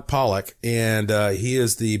 Sherlock Pollock, and he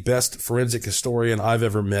is the best forensic historian I've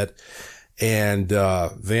ever met. And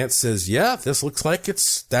Vance says, yeah, this looks like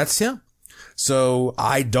that's him. So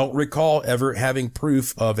I don't recall ever having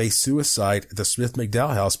proof of a suicide at the Smith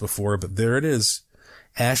McDowell house before, but there it is.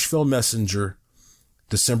 Asheville Messenger,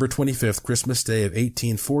 December 25th, Christmas Day of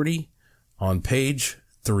 1840, on page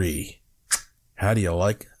 3. How do you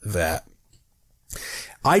like that?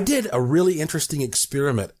 I did a really interesting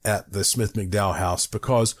experiment at the Smith McDowell house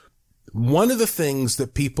because one of the things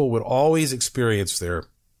that people would always experience there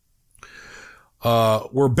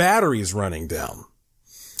were batteries running down.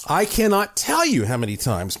 I cannot tell you how many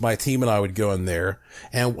times my team and I would go in there,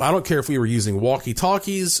 and I don't care if we were using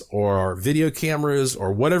walkie-talkies or video cameras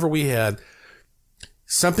or whatever we had,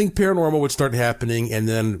 something paranormal would start happening, and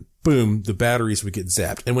then boom, the batteries would get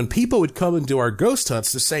zapped. And when people would come and do our ghost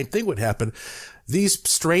hunts, the same thing would happen. These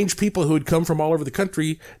strange people who would come from all over the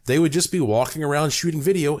country, they would just be walking around shooting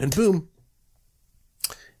video, and boom,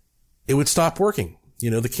 it would stop working.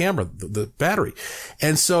 The camera, the battery.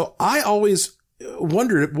 And so I always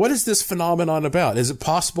wondered, what is this phenomenon about? Is it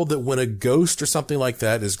possible that when a ghost or something like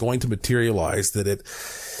that is going to materialize, that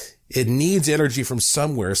it needs energy from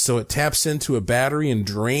somewhere, so it taps into a battery and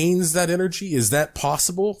drains that energy? Is that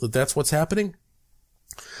possible, that that's what's happening?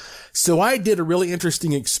 So I did a really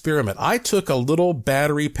interesting experiment. I took a little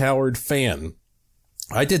battery-powered fan.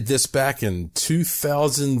 I did this back in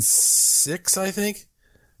 2006, I think.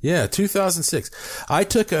 Yeah, 2006. I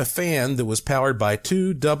took a fan that was powered by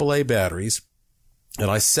 2 AA batteries, and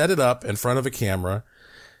I set it up in front of a camera,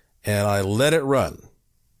 and I let it run.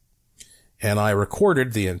 And I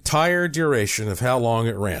recorded the entire duration of how long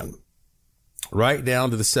it ran, right down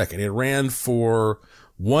to the second. It ran for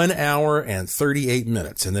 1 hour and 38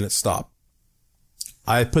 minutes, and then it stopped.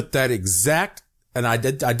 I put that exact, and I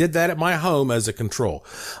did that at my home as a control.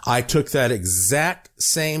 I took that exact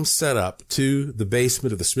same setup to the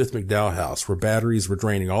basement of the Smith McDowell house where batteries were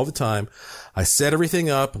draining all the time. I set everything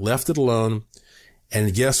up, left it alone,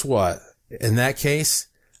 and guess what? In that case,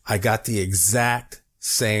 I got the exact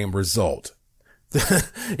same result.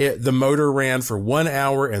 The motor ran for 1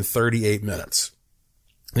 hour and 38 minutes.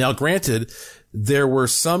 Now, granted, there were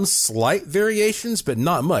some slight variations, but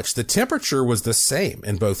not much. The temperature was the same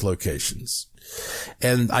in both locations.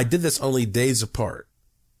 And I did this only days apart.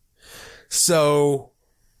 So,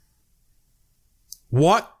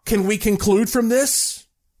 what can we conclude from this?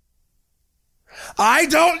 I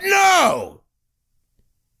don't know!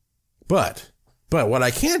 But what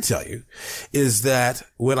I can tell you is that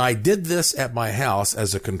when I did this at my house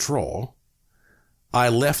as a control, I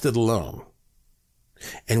left it alone.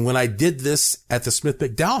 And when I did this at the Smith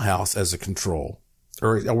McDowell house as a control,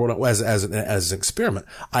 or as an experiment,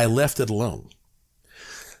 I left it alone.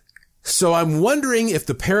 So I'm wondering if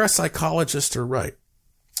the parapsychologists are right,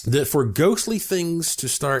 that for ghostly things to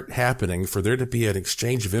start happening, for there to be an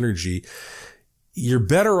exchange of energy, you're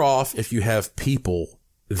better off if you have people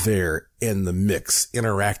there in the mix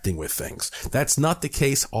interacting with things. That's not the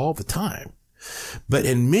case all the time, but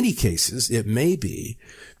in many cases, it may be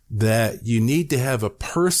that you need to have a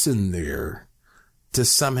person there to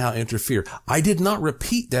somehow interfere. I did not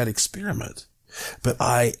repeat that experiment, but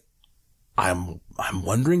I'm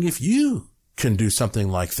wondering if you can do something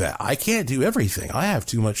like that. I can't do everything. I have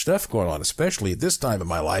too much stuff going on, especially at this time in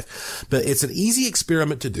my life, but it's an easy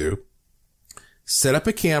experiment to do. Set up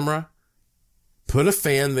a camera, put a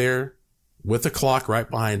fan there with a clock right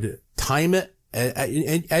behind it, time it,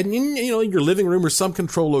 and in your living room or some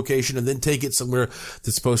control location, and then take it somewhere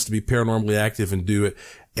that's supposed to be paranormally active and do it,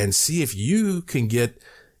 and see if you can get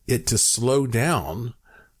it to slow down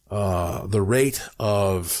the rate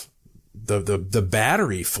of the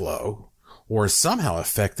battery flow, or somehow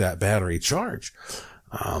affect that battery charge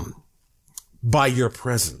by your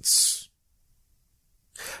presence.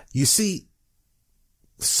 You see,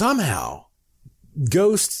 somehow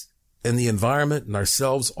ghosts and the environment and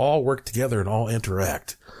ourselves all work together and all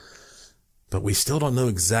interact, but we still don't know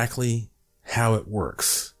exactly how it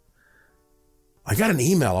works. I got an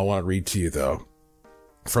email I want to read to you, though,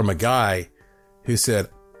 from a guy who said,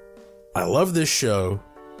 I love this show,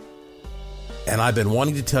 and I've been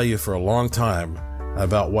wanting to tell you for a long time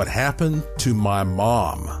about what happened to my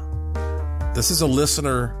mom. This is a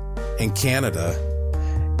listener in Canada.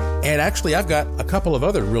 And actually, I've got a couple of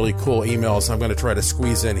other really cool emails I'm going to try to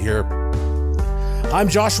squeeze in here. I'm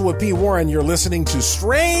Joshua P. Warren. You're listening to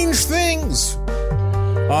Strange Things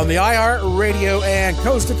on the iHeart Radio and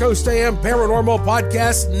Coast to Coast AM Paranormal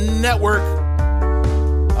Podcast Network.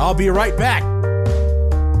 I'll be right back.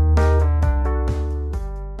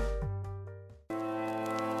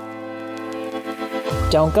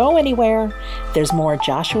 Don't go anywhere. There's more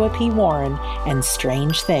Joshua P. Warren and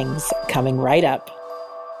Strange Things coming right up.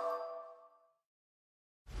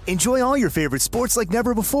 Enjoy all your favorite sports like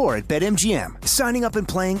never before at BetMGM. Signing up and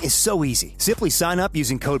playing is so easy. Simply sign up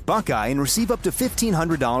using code Buckeye and receive up to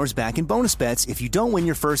 $1,500 back in bonus bets if you don't win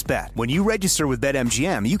your first bet. When you register with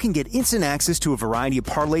BetMGM, you can get instant access to a variety of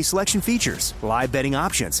parlay selection features, live betting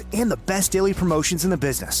options, and the best daily promotions in the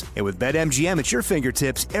business. And with BetMGM at your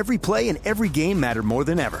fingertips, every play and every game matter more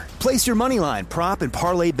than ever. Place your moneyline, prop, and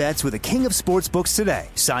parlay bets with the king of sportsbooks today.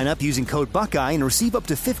 Sign up using code Buckeye and receive up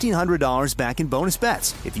to $1,500 back in bonus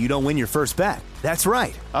bets if you don't win your first bet. That's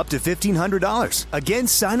right, up to $1,500. Again,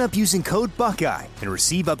 sign up using code Buckeye and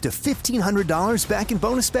receive up to $1,500 back in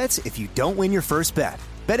bonus bets if you don't win your first bet.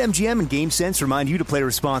 BetMGM and GameSense remind you to play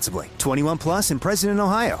responsibly. 21 plus and present in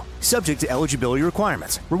Ohio. Subject to eligibility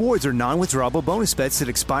requirements. Rewards are non-withdrawable bonus bets that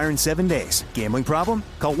expire in 7 days. Gambling problem?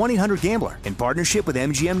 Call 1-800-GAMBLER in partnership with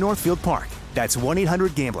MGM Northfield Park. That's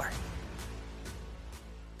 1-800-GAMBLER.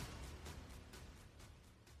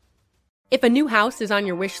 If a new house is on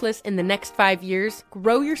your wish list in the next 5 years,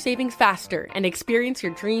 grow your savings faster and experience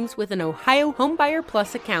your dreams with an Ohio Homebuyer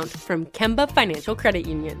Plus account from Kemba Financial Credit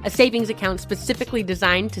Union. A savings account specifically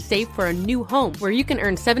designed to save for a new home where you can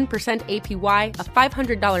earn 7% APY,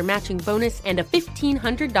 a $500 matching bonus, and a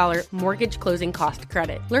 $1,500 mortgage closing cost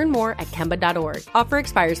credit. Learn more at Kemba.org. Offer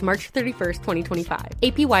expires March 31st, 2025.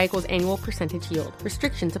 APY equals annual percentage yield.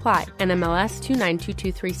 Restrictions apply. NMLS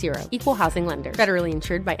 292230. Equal housing lender. Federally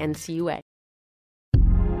insured by NCUA.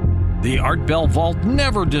 The Art Bell Vault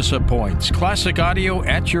never disappoints. Classic audio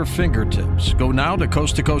at your fingertips. Go now to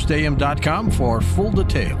coasttocoastam.com for full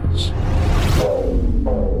details.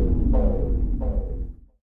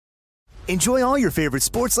 Enjoy all your favorite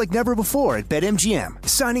sports like never before at BetMGM.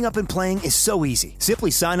 Signing up and playing is so easy. Simply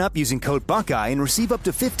sign up using code Buckeye and receive up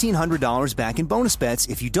to $1,500 back in bonus bets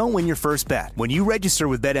if you don't win your first bet. When you register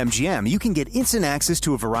with BetMGM, you can get instant access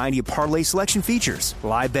to a variety of parlay selection features,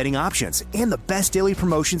 live betting options, and the best daily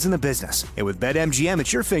promotions in the business. And with BetMGM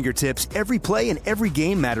at your fingertips, every play and every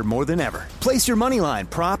game matter more than ever. Place your moneyline,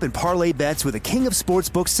 prop, and parlay bets with the king of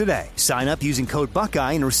sportsbooks today. Sign up using code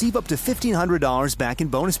Buckeye and receive up to $1,500 back in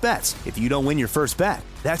bonus bets if you don't win your first bet.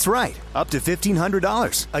 That's right, up to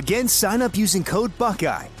 $1,500. Again, sign up using code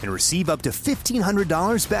Buckeye and receive up to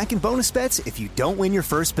 $1,500 back in bonus bets if you don't win your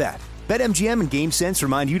first bet. BetMGM and GameSense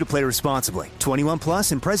remind you to play responsibly. 21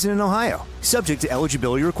 plus and present in Ohio. Subject to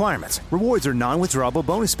eligibility requirements. Rewards are non-withdrawable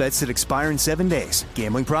bonus bets that expire in 7 days.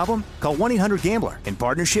 Gambling problem? Call 1-800-GAMBLER in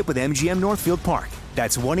partnership with MGM Northfield Park.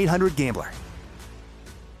 That's 1-800-GAMBLER.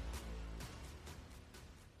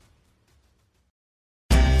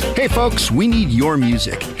 Hey folks, we need your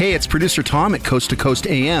music. Hey, it's producer Tom at Coast to Coast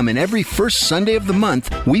AM, and every first Sunday of the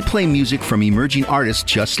month, we play music from emerging artists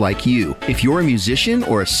just like you. If you're a musician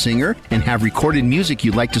or a singer and have recorded music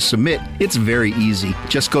you'd like to submit, it's very easy.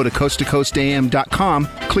 Just go to coasttocoastam.com,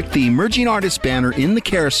 click the Emerging Artists banner in the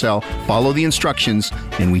carousel, follow the instructions,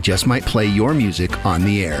 and we just might play your music on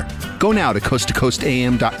the air. Go now to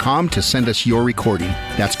coasttocoastam.com to send us your recording.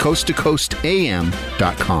 That's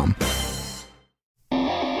coasttocoastam.com.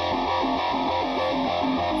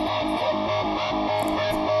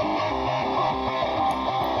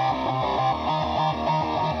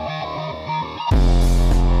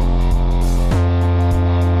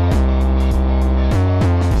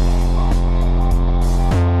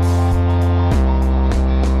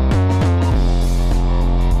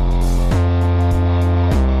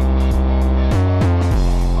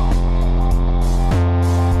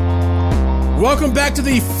 Welcome back to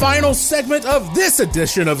the final segment of this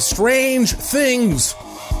edition of Strange Things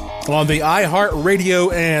on the iHeart Radio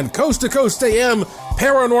and Coast to Coast AM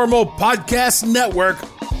Paranormal Podcast Network.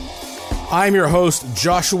 I'm your host,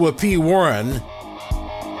 Joshua P. Warren,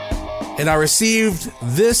 and I received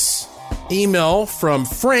this email from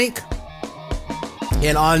Frank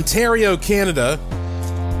in Ontario, Canada.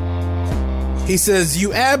 He says,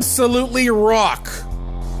 "You absolutely rock.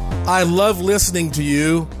 I love listening to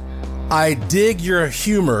you. I dig your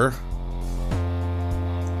humor.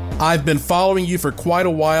 I've been following you for quite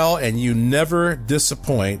a while, and you never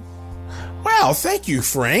disappoint. Wow, thank you,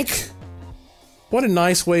 Frank. What a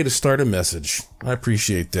nice way to start a message. I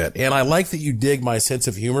appreciate that. And I like that you dig my sense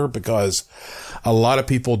of humor, because a lot of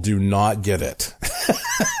people do not get it.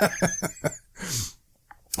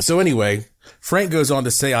 So anyway, Frank goes on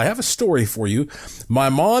to say, I have a story for you. My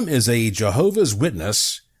mom is a Jehovah's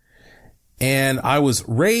Witness, and I was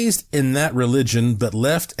raised in that religion, but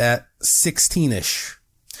left at 16-ish.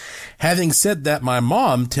 Having said that, my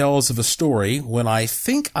mom tells of a story when I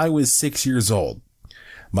think I was 6 years old.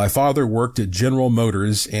 My father worked at General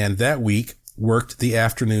Motors, and that week worked the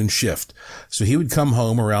afternoon shift, so he would come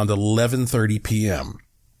home around 11:30 p.m.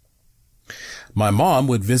 My mom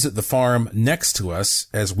would visit the farm next to us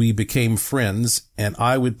as we became friends, and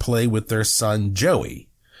I would play with their son, Joey.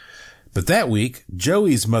 But that week,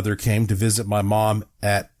 Joey's mother came to visit my mom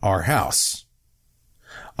at our house.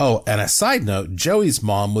 Oh, and a side note, Joey's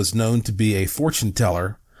mom was known to be a fortune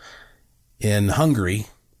teller in Hungary.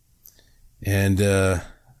 And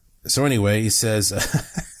so anyway, he says,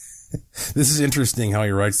 this is interesting how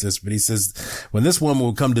he writes this, but he says, when this woman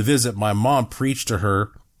would come to visit, my mom preached to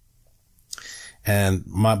her,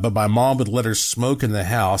 but my mom would let her smoke in the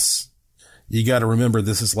house. You got to remember,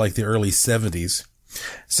 this is like the early 70s.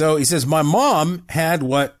 So he says, my mom had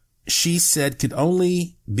what she said could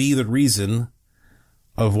only be the reason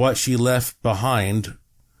of what she left behind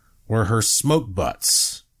were her smoke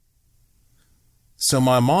butts. So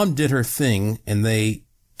my mom did her thing, and they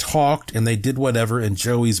talked and they did whatever, and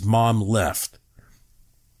Joey's mom left.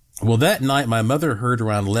 Well, that night, my mother heard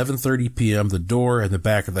around 11:30 p.m. the door in the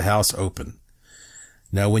back of the house open.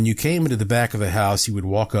 Now, when you came into the back of the house, you would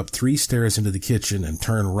walk up 3 stairs into the kitchen and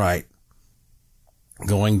turn right,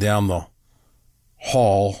 going down the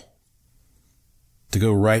hall to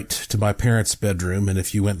go right to my parents' bedroom, and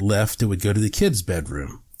if you went left, it would go to the kids'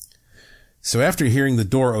 bedroom. So after hearing the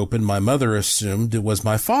door open, my mother assumed it was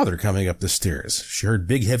my father coming up the stairs. She heard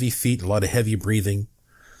big, heavy feet, a lot of heavy breathing.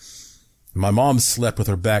 My mom slept with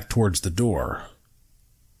her back towards the door.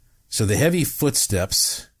 So the heavy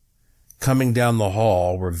footsteps coming down the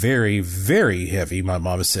hall were very, very heavy, my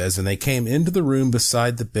mom says, and they came into the room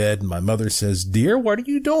beside the bed, and my mother says, "Dear, what are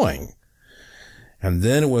you doing?" And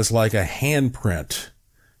then it was like a handprint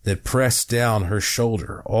that pressed down her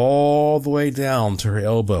shoulder all the way down to her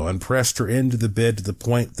elbow and pressed her into the bed to the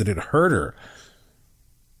point that it hurt her.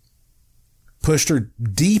 Pushed her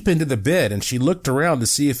deep into the bed, and she looked around to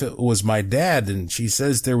see if it was my dad, and she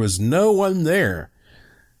says there was no one there.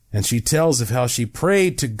 And she tells of how she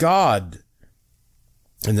prayed to God,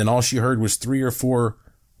 and then all she heard was 3 or 4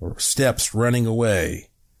 steps running away,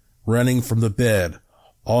 running from the bed,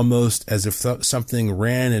 almost as if something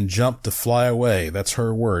ran and jumped to fly away. That's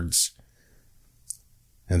her words.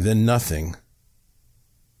 And then nothing.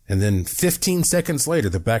 And then 15 seconds later,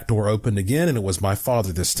 the back door opened again, and it was my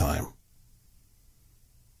father this time.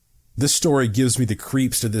 This story gives me the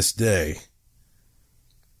creeps to this day.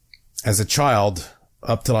 As a child,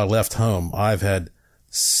 up till I left home, I've had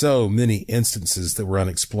so many instances that were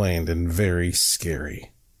unexplained and very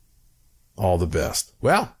scary. All the best.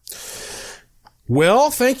 Well,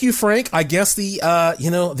 thank you, Frank. I guess the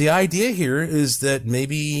idea here is that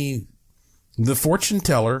maybe the fortune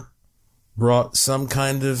teller brought some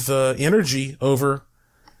kind of energy over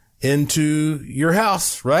into your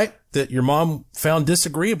house, right? That your mom found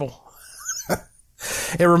disagreeable.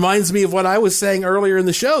 It reminds me of what I was saying earlier in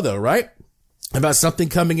the show, though, right? About something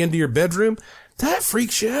coming into your bedroom. That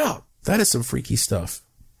freaks you out. That is some freaky stuff.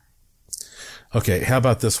 Okay, how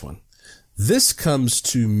about this one? This comes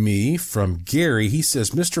to me from Gary. He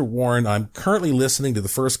says, Mr. Warren, I'm currently listening to the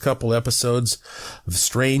first couple episodes of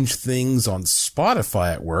Strange Things on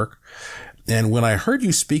Spotify at work. And when I heard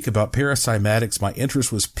you speak about paracymatics, my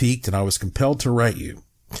interest was piqued and I was compelled to write you.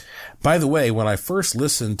 By the way, when I first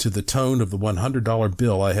listened to the tone of the $100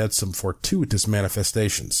 bill, I had some fortuitous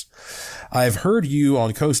manifestations. I've heard you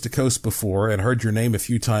on Coast to Coast before and heard your name a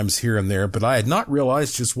few times here and there, but I had not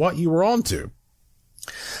realized just what you were onto.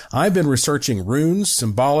 I've been researching runes,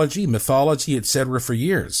 symbology, mythology, etc. for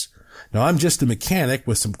years. Now, I'm just a mechanic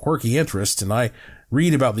with some quirky interests, and I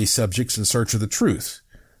read about these subjects in search of the truth.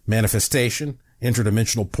 Manifestation,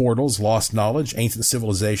 interdimensional portals, lost knowledge, ancient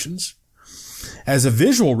civilizations. As a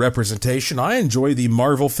visual representation, I enjoy the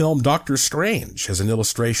Marvel film Doctor Strange as an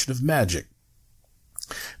illustration of magic.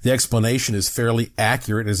 The explanation is fairly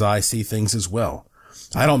accurate as I see things as well.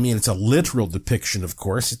 I don't mean it's a literal depiction, of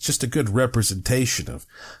course. It's just a good representation of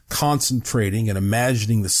concentrating and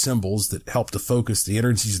imagining the symbols that help to focus the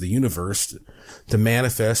energies of the universe to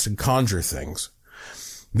manifest and conjure things.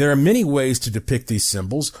 There are many ways to depict these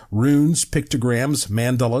symbols: runes, pictograms,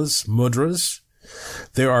 mandalas, mudras.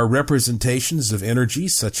 There are representations of energy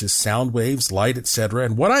such as sound waves, light, etc.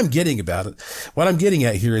 And what I'm getting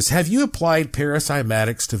at here is, have you applied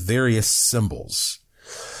paracymatics to various symbols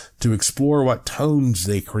to explore what tones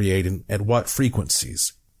they create and at what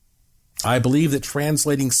frequencies? I believe that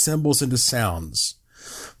translating symbols into sounds,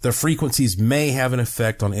 the frequencies may have an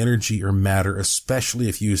effect on energy or matter, especially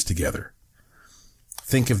if used together.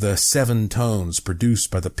 Think of the 7 tones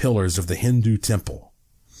produced by the pillars of the Hindu temple.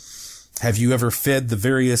 Have you ever fed the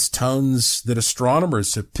various tones that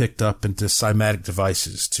astronomers have picked up into cymatic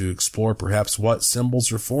devices to explore perhaps what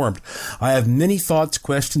symbols are formed? I have many thoughts,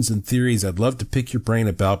 questions, and theories I'd love to pick your brain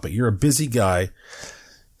about, but you're a busy guy,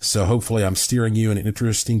 so hopefully I'm steering you in an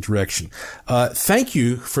interesting direction. Thank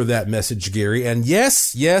you for that message, Gary. And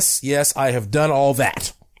yes, I have done all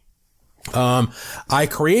that. I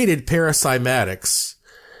created paracymatics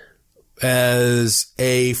as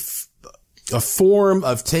a form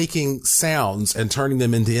of taking sounds and turning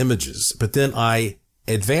them into images. But then I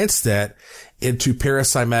advanced that into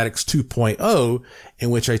Paracymatics 2.0, in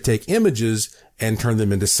which I take images and turn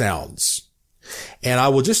them into sounds. And I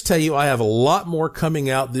will just tell you, I have a lot more coming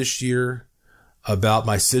out this year about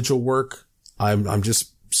my sigil work. I'm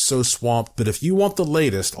just so swamped. But if you want the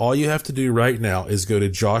latest, all you have to do right now is go to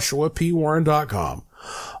joshuapwarren.com.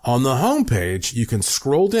 On the homepage, you can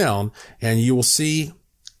scroll down and you will see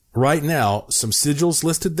right now some sigils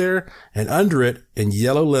listed there, and under it in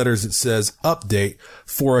yellow letters it says update.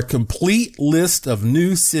 For a complete list of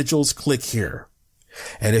new sigils, click here.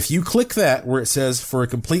 And if you click that where it says for a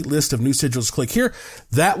complete list of new sigils, click here,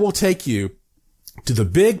 that will take you to the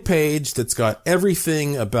big page that's got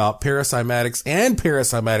everything about Paracymatics and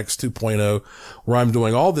Paracymatics 2.0, where I'm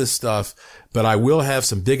doing all this stuff. But I will have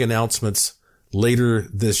some big announcements later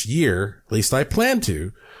this year, at least I plan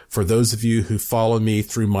to. For those of you who follow me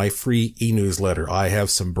through my free e-newsletter, I have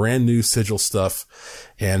some brand new sigil stuff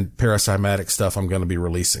and paracymatic stuff I'm going to be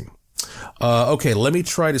releasing. Okay, let me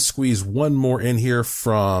try to squeeze one more in here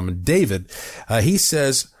from David. He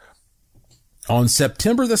says, on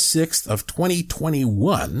September the 6th of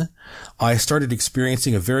 2021, I started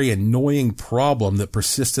experiencing a very annoying problem that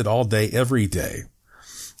persisted all day, every day.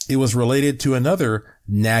 It was related to another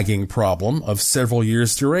nagging problem of several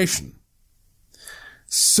years' duration.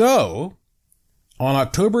 So, on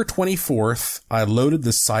October 24th, I loaded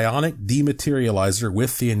the psionic dematerializer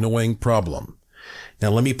with the annoying problem. Now,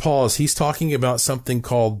 let me pause. He's talking about something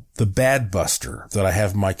called the Bad Buster that I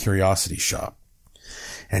have in my Curiosity Shop.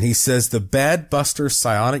 And he says the Bad Buster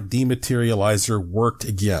psionic dematerializer worked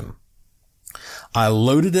again. I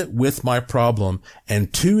loaded it with my problem,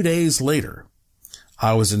 and 2 days later,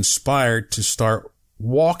 I was inspired to start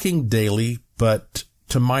walking daily, but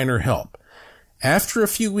to minor help. After a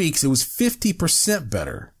few weeks, it was 50%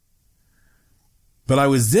 better. But I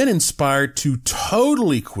was then inspired to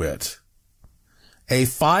totally quit a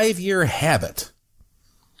 5-year habit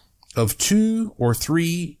of 2 or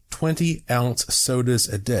 3 20-ounce sodas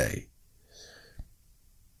a day.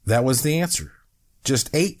 That was the answer. Just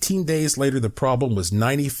 18 days later, the problem was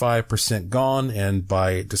 95% gone, and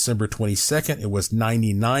by December 22nd, it was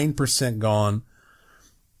 99% gone.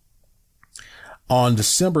 On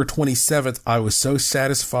December 27th, I was so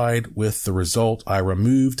satisfied with the result, I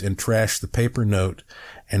removed and trashed the paper note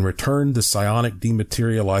and returned the psionic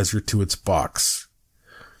dematerializer to its box.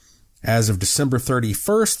 As of December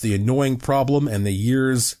 31st, the annoying problem and the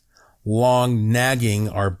years-long nagging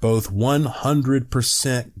are both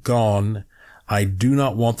 100% gone. I do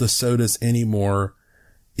not want the sodas anymore.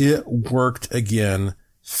 It worked again.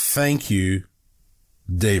 Thank you,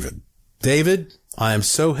 David. David, I am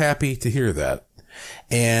so happy to hear that.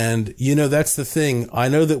 And, you know, that's the thing. I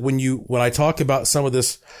know that when I talk about some of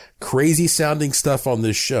this crazy sounding stuff on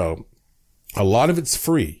this show, a lot of it's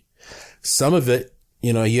free. Some of it,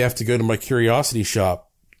 you know, you have to go to my Curiosity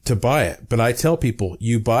Shop to buy it. But I tell people,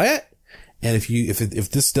 you buy it, and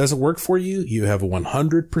if this doesn't work for you, you have a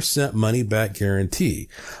 100% money back guarantee.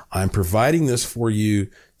 I'm providing this for you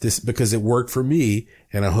because it worked for me,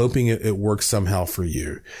 and I'm hoping it works somehow for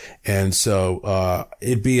you. And so,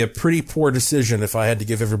 it'd be a pretty poor decision if I had to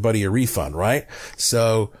give everybody a refund, right?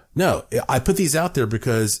 So no, I put these out there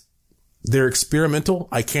because they're experimental.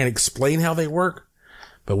 I can't explain how they work,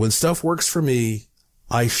 but when stuff works for me,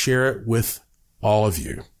 I share it with all of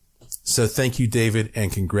you. So thank you, David,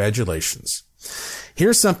 and congratulations.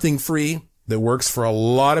 Here's something free that works for a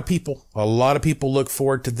lot of people. A lot of people look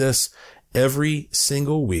forward to this every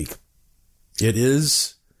single week. It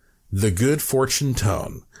is the Good Fortune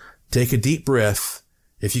Tone. Take a deep breath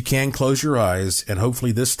If you can, close your eyes, and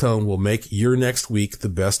hopefully this tone will make your next week the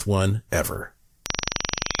best one ever.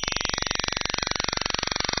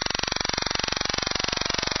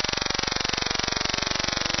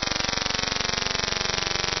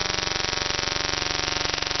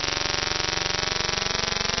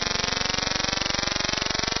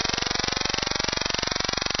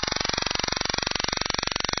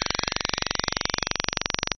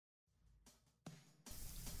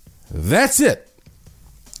 That's it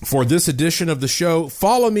for this edition of the show.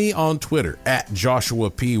 Follow me on Twitter at Joshua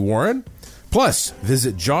P. Warren. Plus,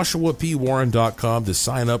 visit joshuapwarren.com to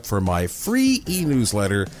sign up for my free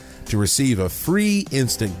e-newsletter to receive a free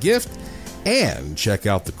instant gift, and check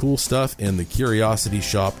out the cool stuff in the Curiosity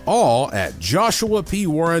Shop, all at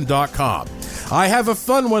joshuapwarren.com. I have a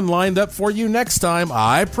fun one lined up for you next time,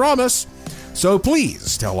 I promise. So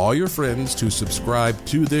please tell all your friends to subscribe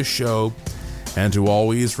to this show and to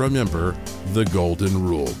always remember the golden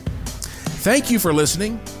rule. Thank you for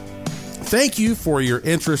listening. Thank you for your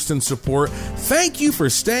interest and support. Thank you for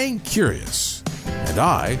staying curious. And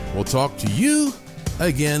I will talk to you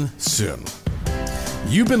again soon.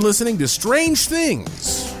 You've been listening to Strange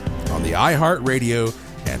Things on the iHeartRadio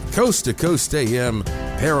and Coast to Coast AM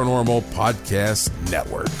Paranormal Podcast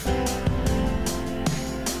Network.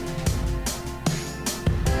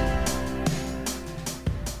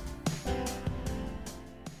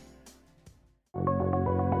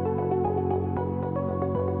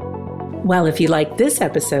 Well, if you like this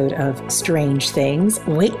episode of Strange Things,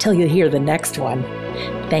 wait till you hear the next one.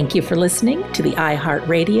 Thank you for listening to the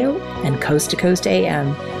iHeartRadio and Coast to Coast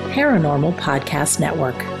AM Paranormal Podcast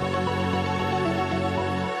Network.